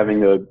Burns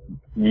having a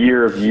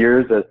year of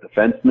years as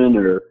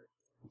defenseman or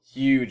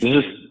huge.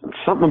 There's just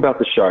something about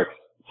the Sharks.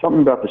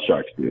 Something about the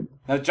Sharks, dude.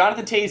 Now,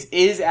 Jonathan Toews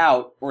is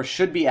out, or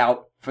should be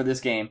out, for this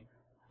game.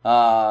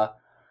 That'll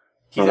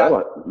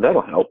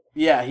help.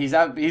 Yeah, he's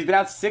out. He's been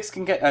out six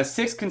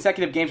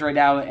consecutive games right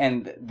now,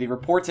 and the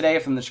report today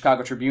from the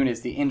Chicago Tribune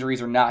is the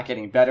injuries are not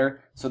getting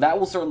better. So that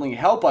will certainly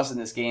help us in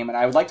this game, and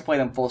I would like to play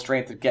them full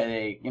strength to get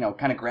a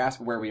kind of grasp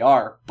of where we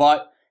are.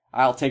 But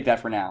I'll take that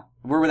for now.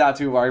 We're without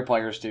two of our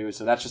players too,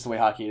 so that's just the way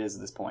hockey is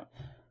at this point.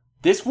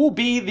 This will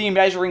be the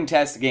measuring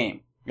test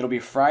game. It'll be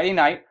Friday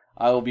night.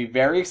 I will be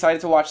very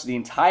excited to watch the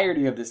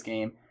entirety of this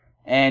game,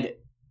 and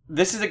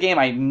this is a game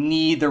I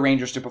need the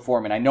Rangers to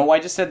perform in. I know I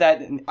just said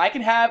that.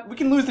 We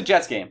can lose the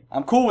Jets game.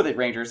 I'm cool with it,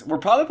 Rangers. We're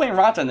probably playing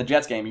Raanta in the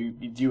Jets game.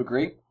 Do you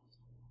agree?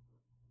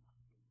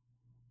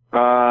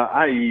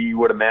 I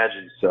would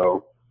imagine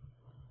so.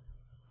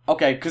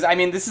 Okay, because,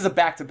 this is a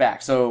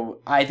back-to-back, so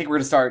I think we're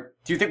going to start...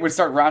 Do you think we're going to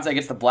start Raanta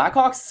against the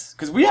Blackhawks?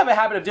 Because we have a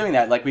habit of doing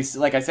that. Like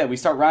I said, we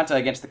start Raanta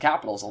against the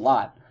Capitals a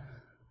lot.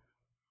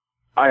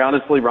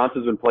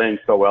 Raanta's been playing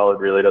so well, it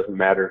really doesn't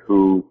matter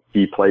who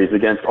he plays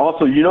against.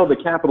 Also, the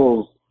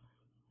Capitals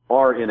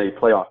are in a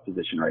playoff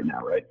position right now,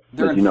 right?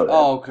 Because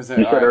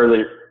you said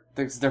earlier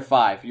they're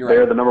 5. You're right.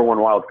 They're the number one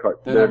wild card.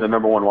 They're the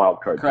number one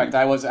wild card. Correct.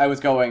 I was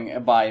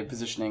going by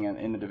positioning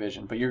in the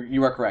division, but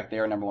you are correct. They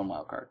are number one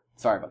wild card.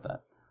 Sorry about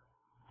that.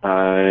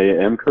 I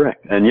am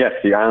correct, and yes,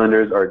 the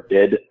Islanders are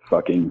dead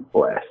fucking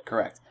last.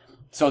 Correct.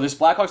 So this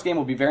Blackhawks game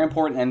will be very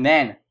important, and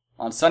then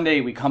on Sunday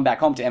we come back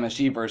home to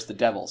MSG versus the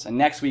Devils, and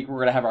next week we're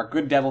going to have our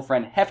good Devil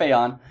friend Hefe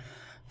on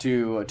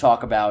to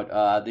talk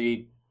about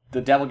the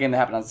Devil game that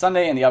happened on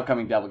Sunday and the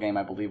upcoming Devil game,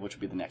 I believe, which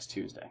will be the next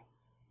Tuesday.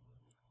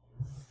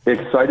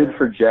 Excited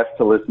for Jeff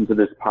to listen to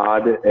this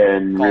pod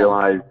and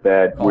realize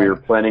that we're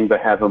planning to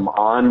have him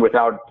on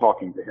without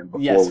talking to him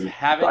before we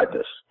decide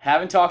this.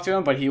 Haven't talked to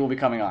him, but he will be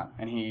coming on,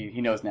 and he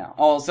knows now.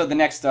 Also, the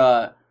next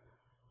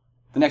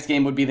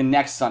game would be the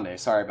next Sunday.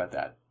 Sorry about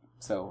that.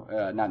 So,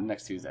 not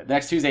next Tuesday. The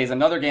next Tuesday is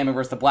another game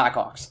versus the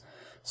Blackhawks.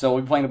 So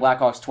we'll be playing the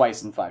Blackhawks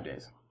twice in 5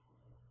 days.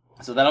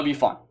 So that'll be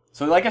fun.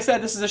 So like I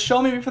said, this is a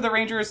show maybe for the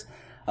Rangers.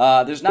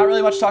 There's not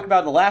really much to talk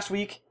about the last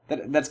week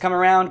that's come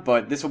around,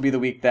 but this will be the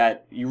week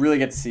that you really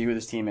get to see who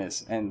this team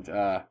is, and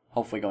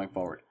hopefully going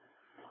forward.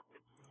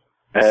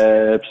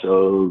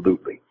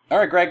 Absolutely. All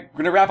right, Greg,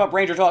 we're going to wrap up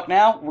Ranger Talk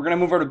now. We're going to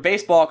move over to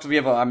baseball because we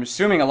have, I'm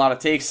assuming, a lot of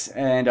takes.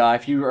 And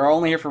if you are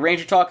only here for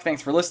Ranger Talk,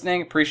 thanks for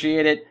listening.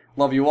 Appreciate it.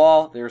 Love you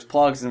all. There's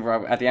plugs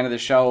at the end of the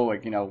show,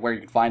 where you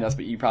can find us,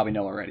 but you probably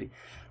know already.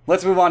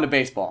 Let's move on to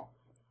baseball.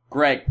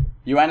 Greg,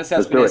 Yoenis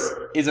Cespedes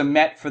is a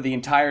Met for the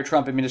entire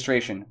Trump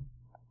administration.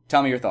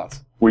 Tell me your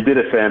thoughts. We did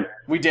it, fam.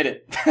 We did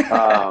it.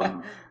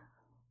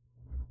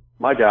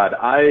 My God,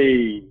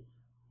 I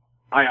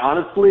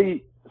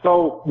honestly,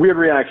 so weird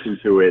reaction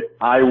to it.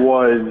 I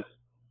was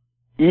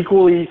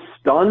equally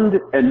stunned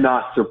and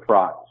not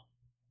surprised.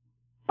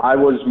 I'm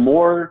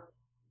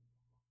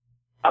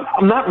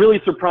not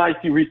really surprised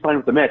he re-signed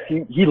with the Mets.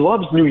 He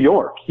loves New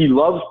York. He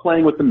loves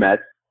playing with the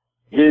Mets.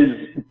 His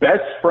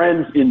best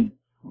friends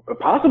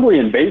possibly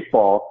in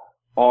baseball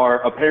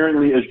are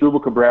apparently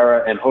Asdrubal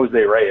Cabrera and Jose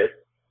Reyes.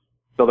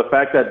 So the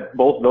fact that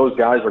both those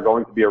guys are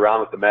going to be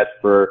around with the Mets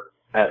for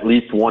at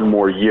least one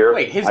more year,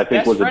 wait, his I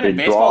think best was a friend big in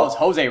baseball draw. is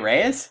Jose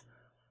Reyes?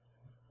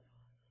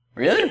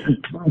 Really?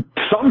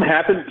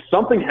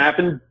 Something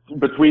happened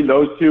between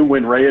those two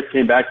when Reyes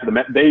came back to the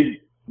Mets.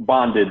 They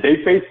bonded. They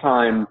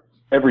FaceTime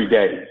every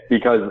day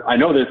because I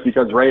know this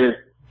because Reyes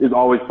is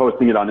always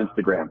posting it on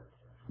Instagram.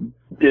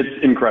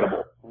 It's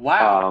incredible.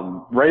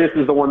 Wow. Reyes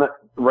is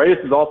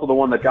also the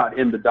one that got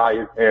him to dye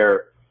his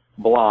hair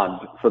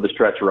blonde for the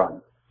stretch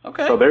run.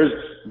 Okay. So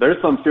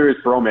there's some serious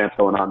romance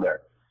going on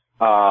there.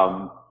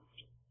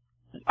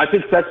 I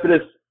think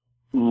Cespedes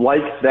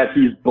likes that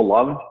he's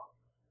beloved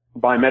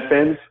by Met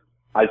fans.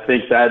 I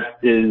think that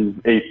is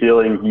a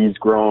feeling he's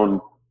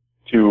grown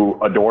to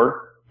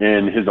adore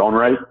in his own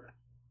right.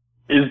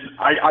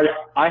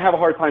 I have a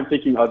hard time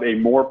thinking of a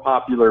more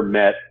popular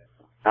Met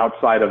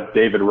outside of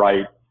David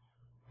Wright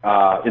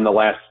in the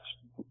last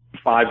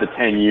 5 to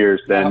 10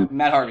 years than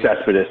Matt Harvey.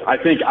 Cespedes. I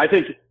think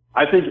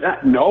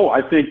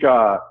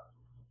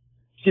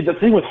see, the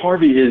thing with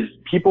Harvey is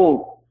he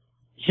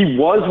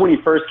was when he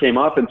first came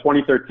up, and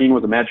 2013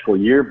 was a magical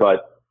year,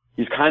 but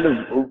he's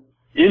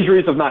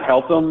injuries have not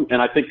helped him,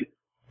 and I think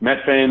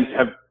Met fans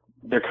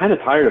they're kind of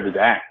tired of his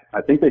act.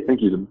 I think they think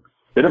he's a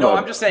bit of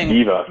I'm just saying,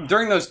 diva.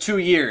 During those 2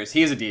 years,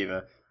 he is a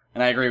diva,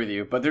 and I agree with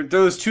you, but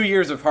those 2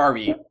 years of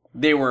Harvey,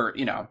 they were,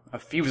 he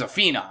was a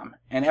phenom,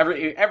 and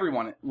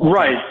everyone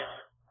loved him.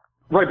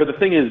 Right, but the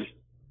thing is,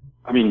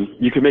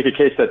 you could make a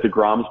case that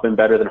DeGrom's been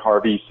better than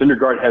Harvey.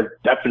 Syndergaard has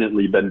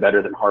definitely been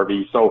better than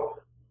Harvey. So,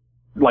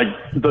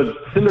 the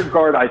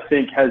Syndergaard, I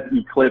think, has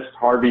eclipsed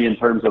Harvey in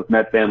terms of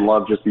Met fan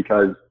love just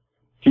because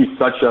he's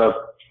such a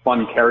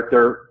fun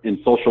character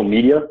in social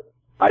media.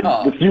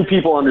 Few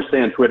people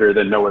understand Twitter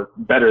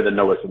better than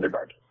Noah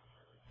Syndergaard.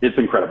 It's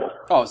incredible.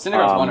 Oh,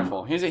 Syndergaard's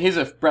wonderful. He's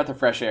a breath of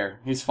fresh air.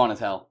 He's fun as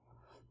hell.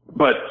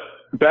 But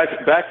back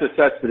to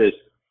Cespedes.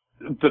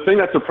 The thing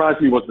that surprised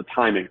me was the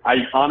timing. I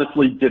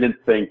honestly didn't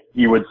think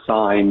he would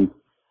sign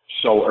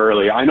so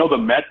early. I know the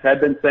Mets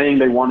had been saying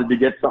they wanted to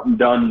get something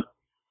done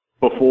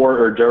before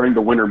or during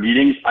the winter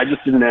meetings. I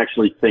just didn't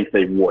actually think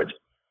they would.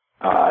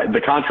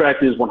 The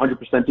contract is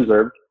 100%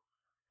 deserved.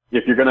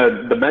 If you're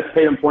the Mets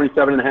paid him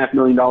 $27.5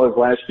 million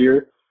last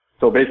year.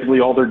 So basically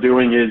all they're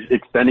doing is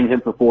extending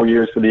him for 4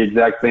 years for the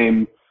exact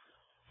same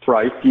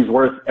price. He's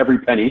worth every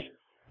penny.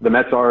 The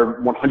Mets are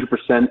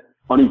 100%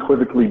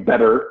 unequivocally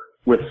better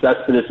with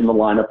Cespedes in the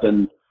lineup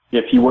than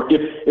if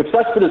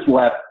Cespedes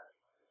left,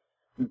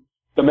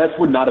 the Mets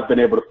would not have been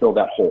able to fill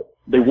that hole.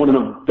 They wouldn't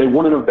have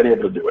been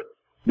able to do it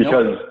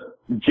because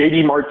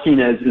JD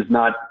Martinez is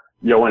not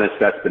Yoenis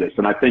Cespedes.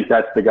 And I think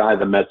that's the guy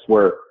the Mets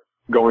were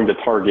going to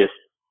target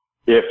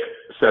if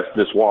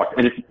Cespedes walked.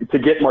 And to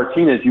get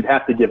Martinez, you'd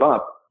have to give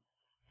up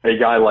a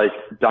guy like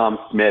Dom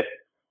Smith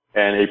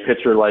and a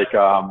pitcher like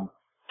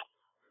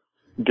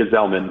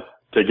Gazelman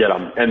to get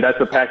him. And that's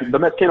a package. The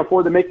Mets can't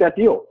afford to make that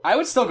deal. I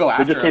would still go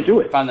after They just can't do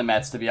it. if I'm the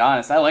Mets, to be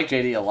honest. I like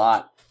JD a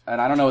lot, and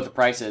I don't know what the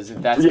price is.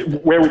 If that's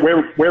where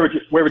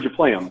would you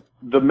play him?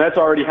 The Mets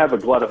already have a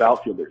glut of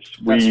outfielders.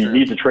 We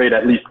need to trade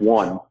at least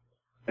one.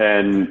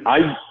 And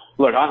I'm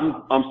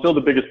still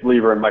the biggest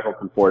believer in Michael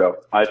Conforto.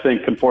 I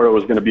think Conforto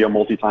is going to be a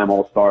multi-time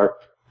All-Star.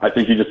 I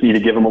think you just need to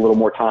give him a little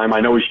more time. I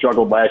know he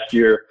struggled last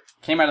year.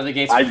 Came out of the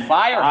gates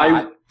fire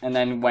hot and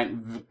then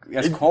went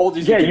as cold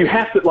as you could. Yeah, you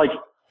have to,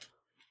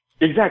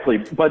 exactly.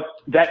 But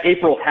that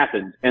April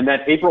happened, and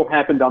that April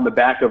happened on the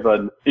back of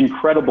an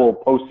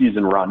incredible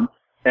postseason run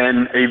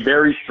and a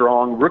very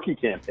strong rookie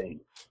campaign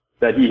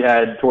that he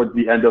had towards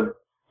the end of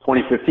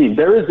 2015.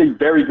 There is a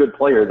very good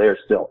player there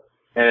still.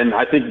 And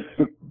I think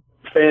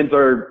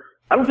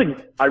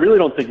I really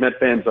don't think Met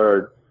fans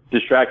are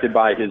distracted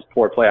by his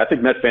poor play. I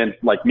think Met fans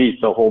like me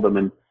still hold him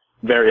in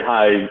very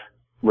high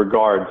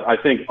regards. I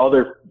think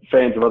other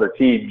fans of other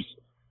teams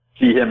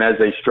see him as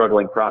a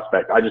struggling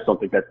prospect. I just don't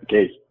think that's the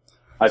case.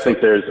 I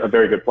think there's a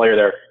very good player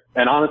there.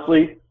 And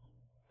honestly,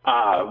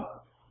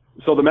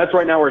 so the Mets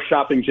right now are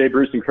shopping Jay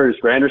Bruce and Curtis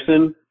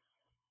Granderson.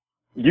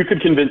 You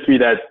could convince me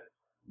that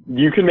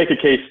you can make a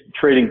case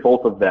trading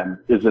both of them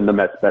is in the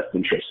Mets' best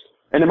interest.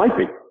 And it might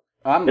be.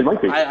 It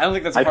might be. I don't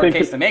think that's a hard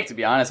case to make, to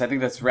be honest. I think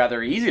that's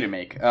rather easy to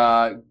make.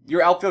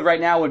 Your outfield right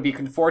now would be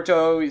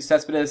Conforto,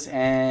 Cespedes,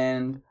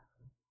 and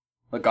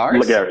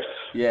Lagares?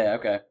 Yeah,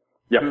 okay.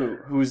 Yep.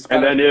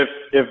 And then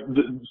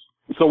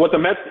so what the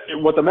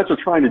Mets are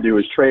trying to do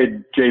is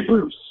trade Jay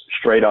Bruce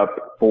straight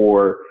up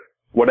for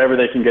whatever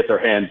they can get their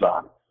hands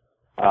on.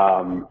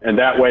 And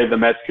that way the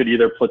Mets could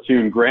either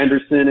platoon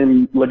Granderson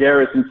and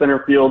Lagares in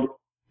center field,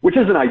 which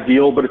isn't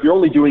ideal, but if you're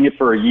only doing it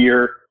for a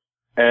year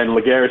and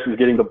Lagares is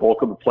getting the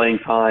bulk of the playing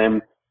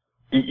time,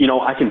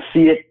 I can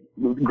see it.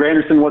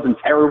 Granderson wasn't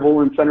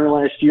terrible in center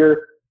last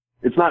year.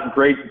 It's not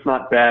great. It's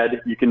not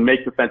bad. You can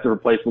make defensive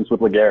replacements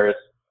with Lagares.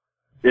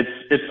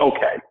 It's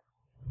okay.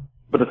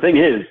 But the thing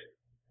is,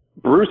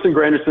 Bruce and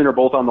Granderson are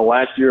both on the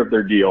last year of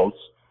their deals,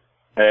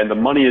 and the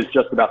money is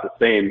just about the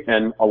same.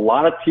 And a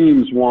lot of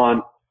teams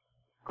want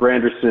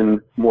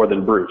Granderson more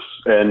than Bruce,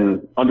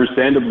 and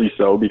understandably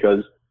so,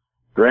 because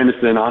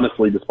Granderson,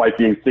 honestly, despite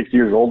being 6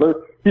 years older,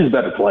 he's a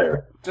better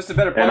player. Just a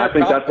better player. And I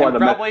think that's why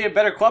probably a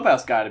better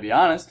clubhouse guy, to be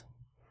honest.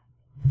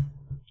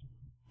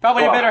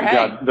 Probably a better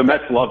hang. God, the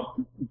Mets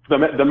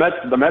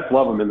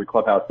love him in the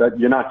clubhouse.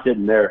 You're not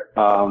kidding there.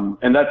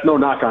 And that's no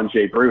knock on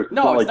Jay Bruce.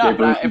 No, it's not. Jay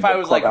Bruce if I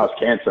was clubhouse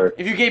cancer.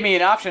 If you gave me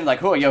an option like,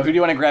 who do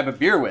you want to grab a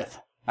beer with?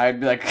 I'd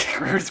be like,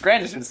 Bruce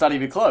Granderson. It's not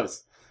even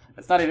close.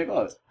 It's not even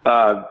close.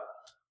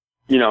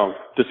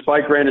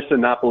 Despite Granderson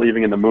not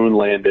believing in the moon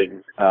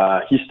landing,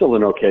 he's still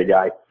an okay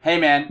guy. Hey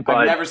man,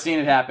 I've never seen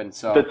it happen.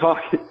 So the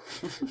talk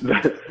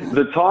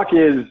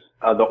is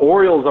the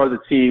Orioles are the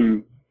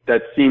team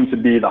that seem to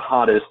be the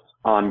hottest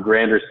on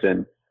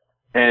Granderson.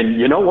 And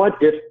you know what?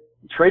 If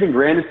trading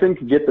Granderson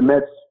could get the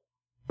Mets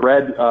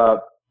Brad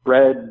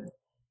Brack?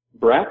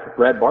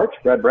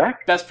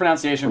 Best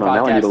pronunciation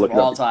podcast of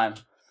all time.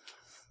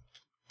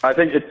 I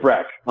think it's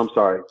Brack. I'm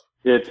sorry.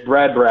 It's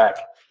Brad Brack,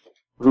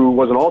 who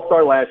was an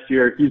all-star last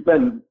year. He's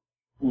been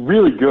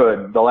really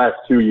good the last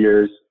 2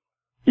 years.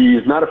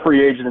 He's not a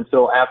free agent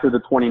until after the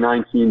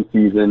 2019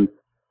 season.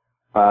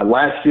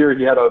 Last year,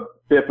 he had a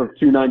FIP of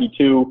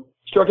 292.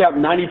 Struck out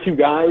 92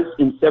 guys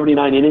in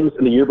 79 innings,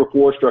 and the year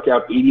before struck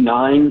out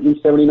 89 in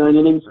 79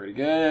 innings. Pretty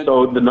good.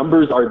 So the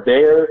numbers are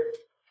there.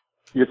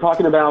 You're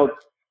talking about,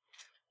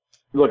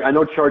 look, I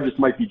know charges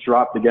might be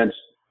dropped against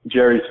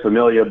Jerry's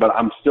Familia, but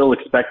I'm still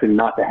expecting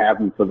not to have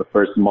him for the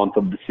first month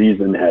of the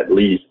season at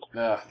least.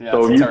 Yeah,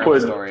 so it's a terrible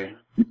story.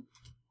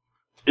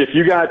 If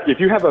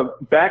you have a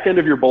back end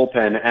of your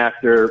bullpen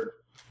after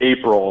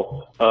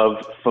April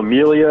of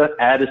Familia,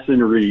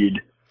 Addison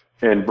Reed,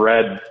 and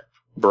Brad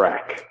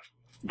Brack,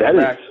 that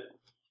is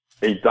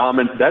a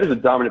dominant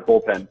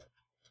bullpen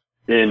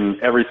in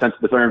every sense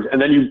of the terms.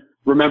 And then you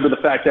remember the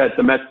fact that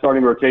the Mets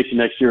starting rotation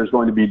next year is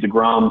going to be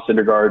DeGrom,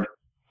 Syndergaard,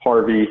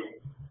 Harvey,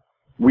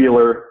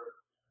 Wheeler,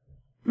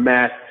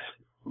 Matt,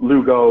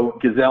 Lugo,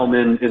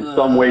 Gazelman in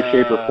some way,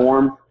 shape, or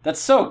form. That's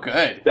so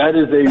good. That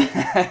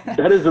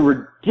is a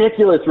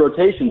ridiculous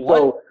rotation.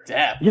 What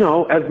depth?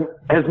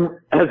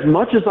 As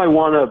much as I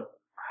want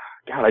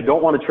to, God, I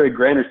don't want to trade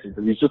Granderson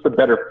because he's just a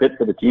better fit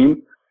for the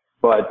team.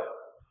 But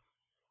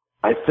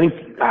I think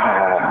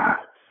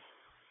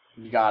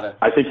you got it.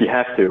 I think you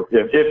have to.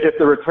 If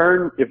the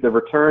return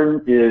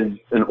is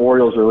an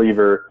Orioles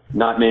reliever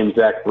not named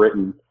Zach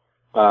Britton,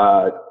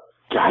 God,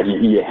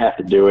 you have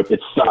to do it. It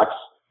sucks.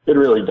 It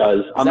really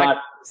does.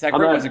 Zach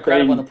Britton was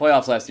incredible in the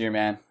playoffs last year,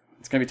 man.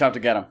 It's gonna be tough to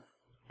get him.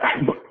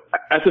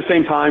 At the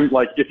same time,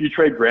 like, if you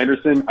trade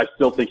Granderson, I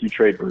still think you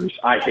trade Bruce.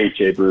 I hate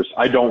Jay Bruce.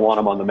 I don't want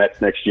him on the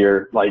Mets next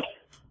year. Like,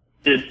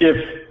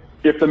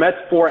 if the Mets'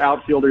 4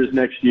 outfielders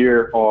next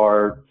year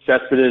are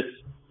Cespedes,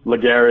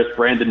 Lagares,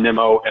 Brandon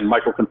Nimmo, and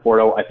Michael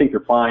Conforto, I think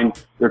you're fine.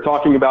 They're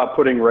talking about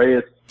putting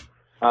Reyes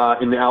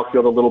in the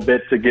outfield a little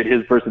bit to get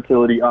his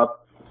versatility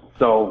up.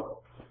 So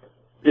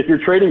if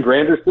you're trading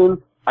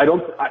Granderson, I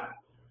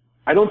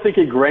don't think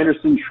a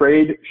Granderson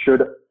trade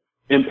should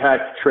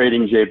impact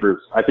trading Jay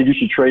Bruce. I think you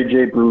should trade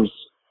Jay Bruce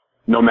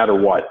no matter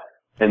what.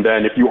 And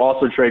then if you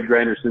also trade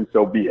Granderson,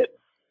 so be it.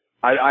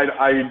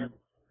 The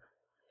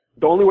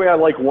only way I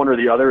like one or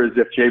the other is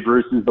if Jay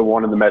Bruce is the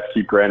one and the Mets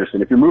keep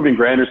Granderson. If you're moving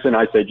Granderson,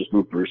 I say just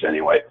move Bruce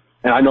anyway.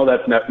 And I know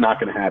that's not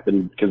going to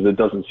happen because it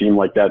doesn't seem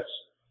like that's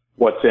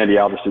what Sandy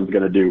Alderson's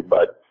going to do.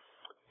 But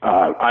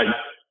I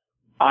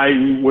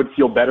would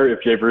feel better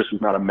if Jay Bruce was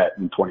not a Met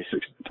in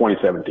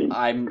 2017.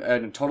 I'm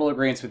in total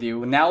agreement with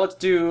you. Now let's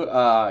do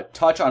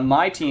touch on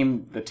my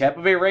team, the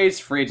Tampa Bay Rays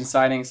free agent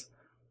signings.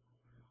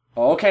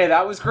 Okay,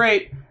 that was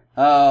great.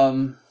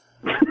 Glad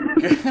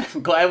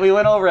we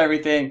went over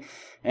everything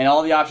and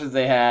all the options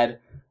they had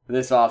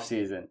this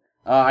offseason.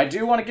 I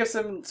do want to give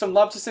some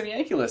love to some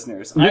Yankee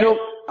listeners.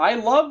 I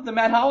love the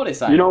Matt Holliday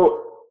signing. You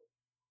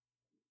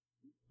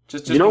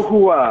know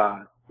who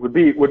would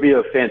be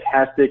a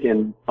fantastic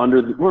and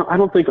I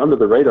don't think under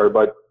the radar,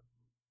 but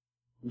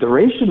the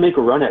Rays should make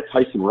a run at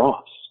Tyson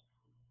Ross.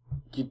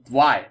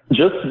 Why?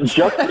 Just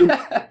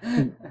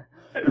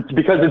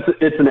because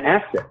it's an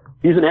asset.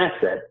 He's an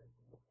asset.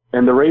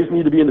 And the Rays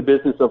need to be in the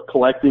business of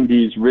collecting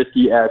these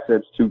risky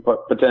assets to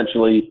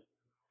potentially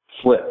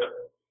flip.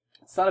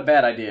 It's not a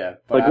bad idea.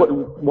 But like,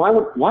 why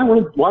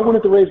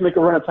wouldn't the Rays make a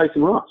run at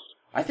Tyson Ross?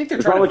 I think they're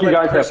trying to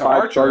flip Chris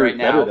Archer right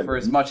now for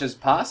as much as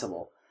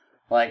possible.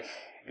 Like,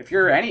 if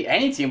you're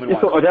any team would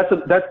want. So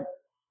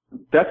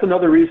that's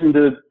another reason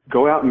to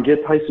go out and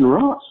get Tyson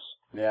Ross.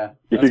 Yeah.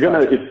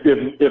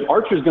 If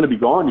Archer's gonna be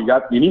gone,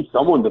 you need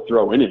someone to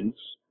throw innings.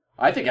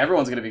 I think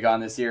everyone's going to be gone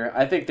this year.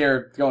 I think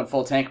they're going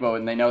full tank mode,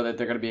 and they know that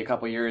they're going to be a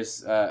couple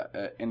years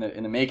in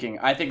the making.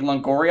 I think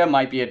Longoria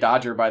might be a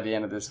Dodger by the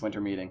end of this winter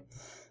meeting,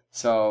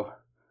 so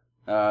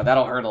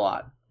that'll hurt a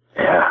lot.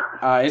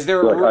 Yeah. Is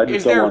there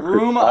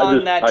room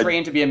on that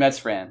train to be a Mets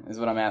fan? Is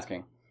what I'm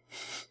asking.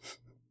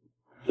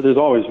 There's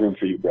always room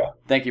for you, bro.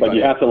 Thank you, but buddy.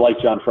 You have to like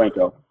John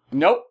Franco.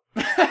 Nope.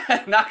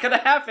 Not going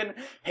to happen.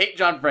 Hate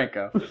John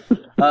Franco.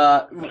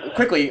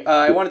 Quickly,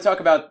 I want to talk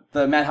about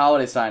the Matt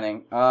Holliday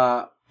signing.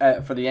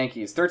 For the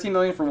Yankees. $13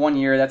 million for 1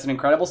 year. That's an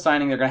incredible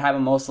signing. They're going to have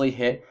him mostly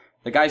hit.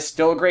 The guy's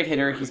still a great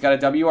hitter. He's got a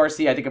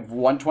WRC, I think, of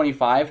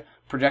 125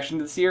 projection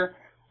this year.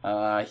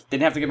 He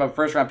didn't have to give up a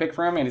first-round pick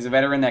for him, and he's a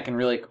veteran that can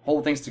really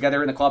hold things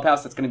together in the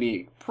clubhouse. That's going to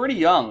be pretty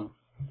young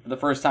for the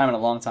first time in a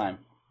long time.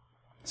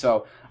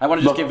 So I want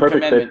to just give a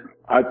commitment.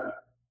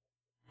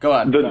 Go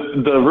on.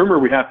 The rumor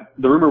we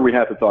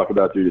have to talk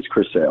about, dude, is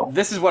Chris Sale.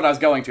 This is what I was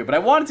going to, but I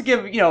wanted to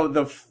give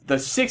the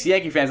 6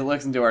 Yankee fans that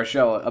listen to our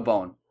show a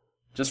bone.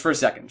 Just for a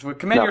second.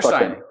 Commend your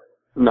signing.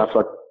 No,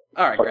 fuck.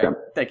 All right, great.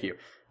 Thank you.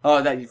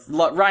 Oh,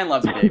 Ryan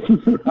loves it,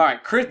 Dave. All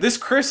right,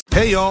 Chris.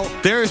 Hey, y'all.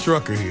 Darius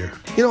Rucker here.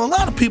 A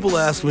lot of people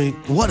ask me,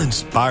 what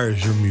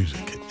inspires your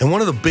music? And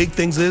one of the big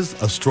things is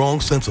a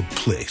strong sense of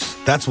place.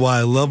 That's why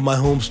I love my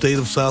home state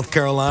of South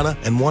Carolina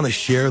and want to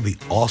share the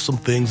awesome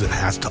things it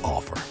has to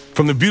offer.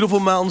 From the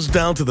beautiful mountains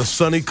down to the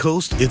sunny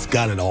coast, it's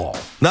got it all.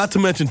 Not to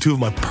mention 2 of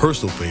my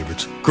personal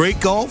favorites, great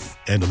golf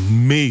and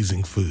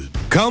amazing food.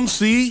 Come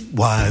see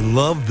why I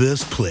love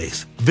this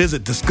place.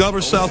 Visit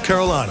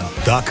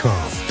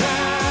discoversouthcarolina.com.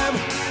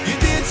 You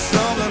did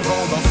something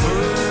for the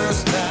first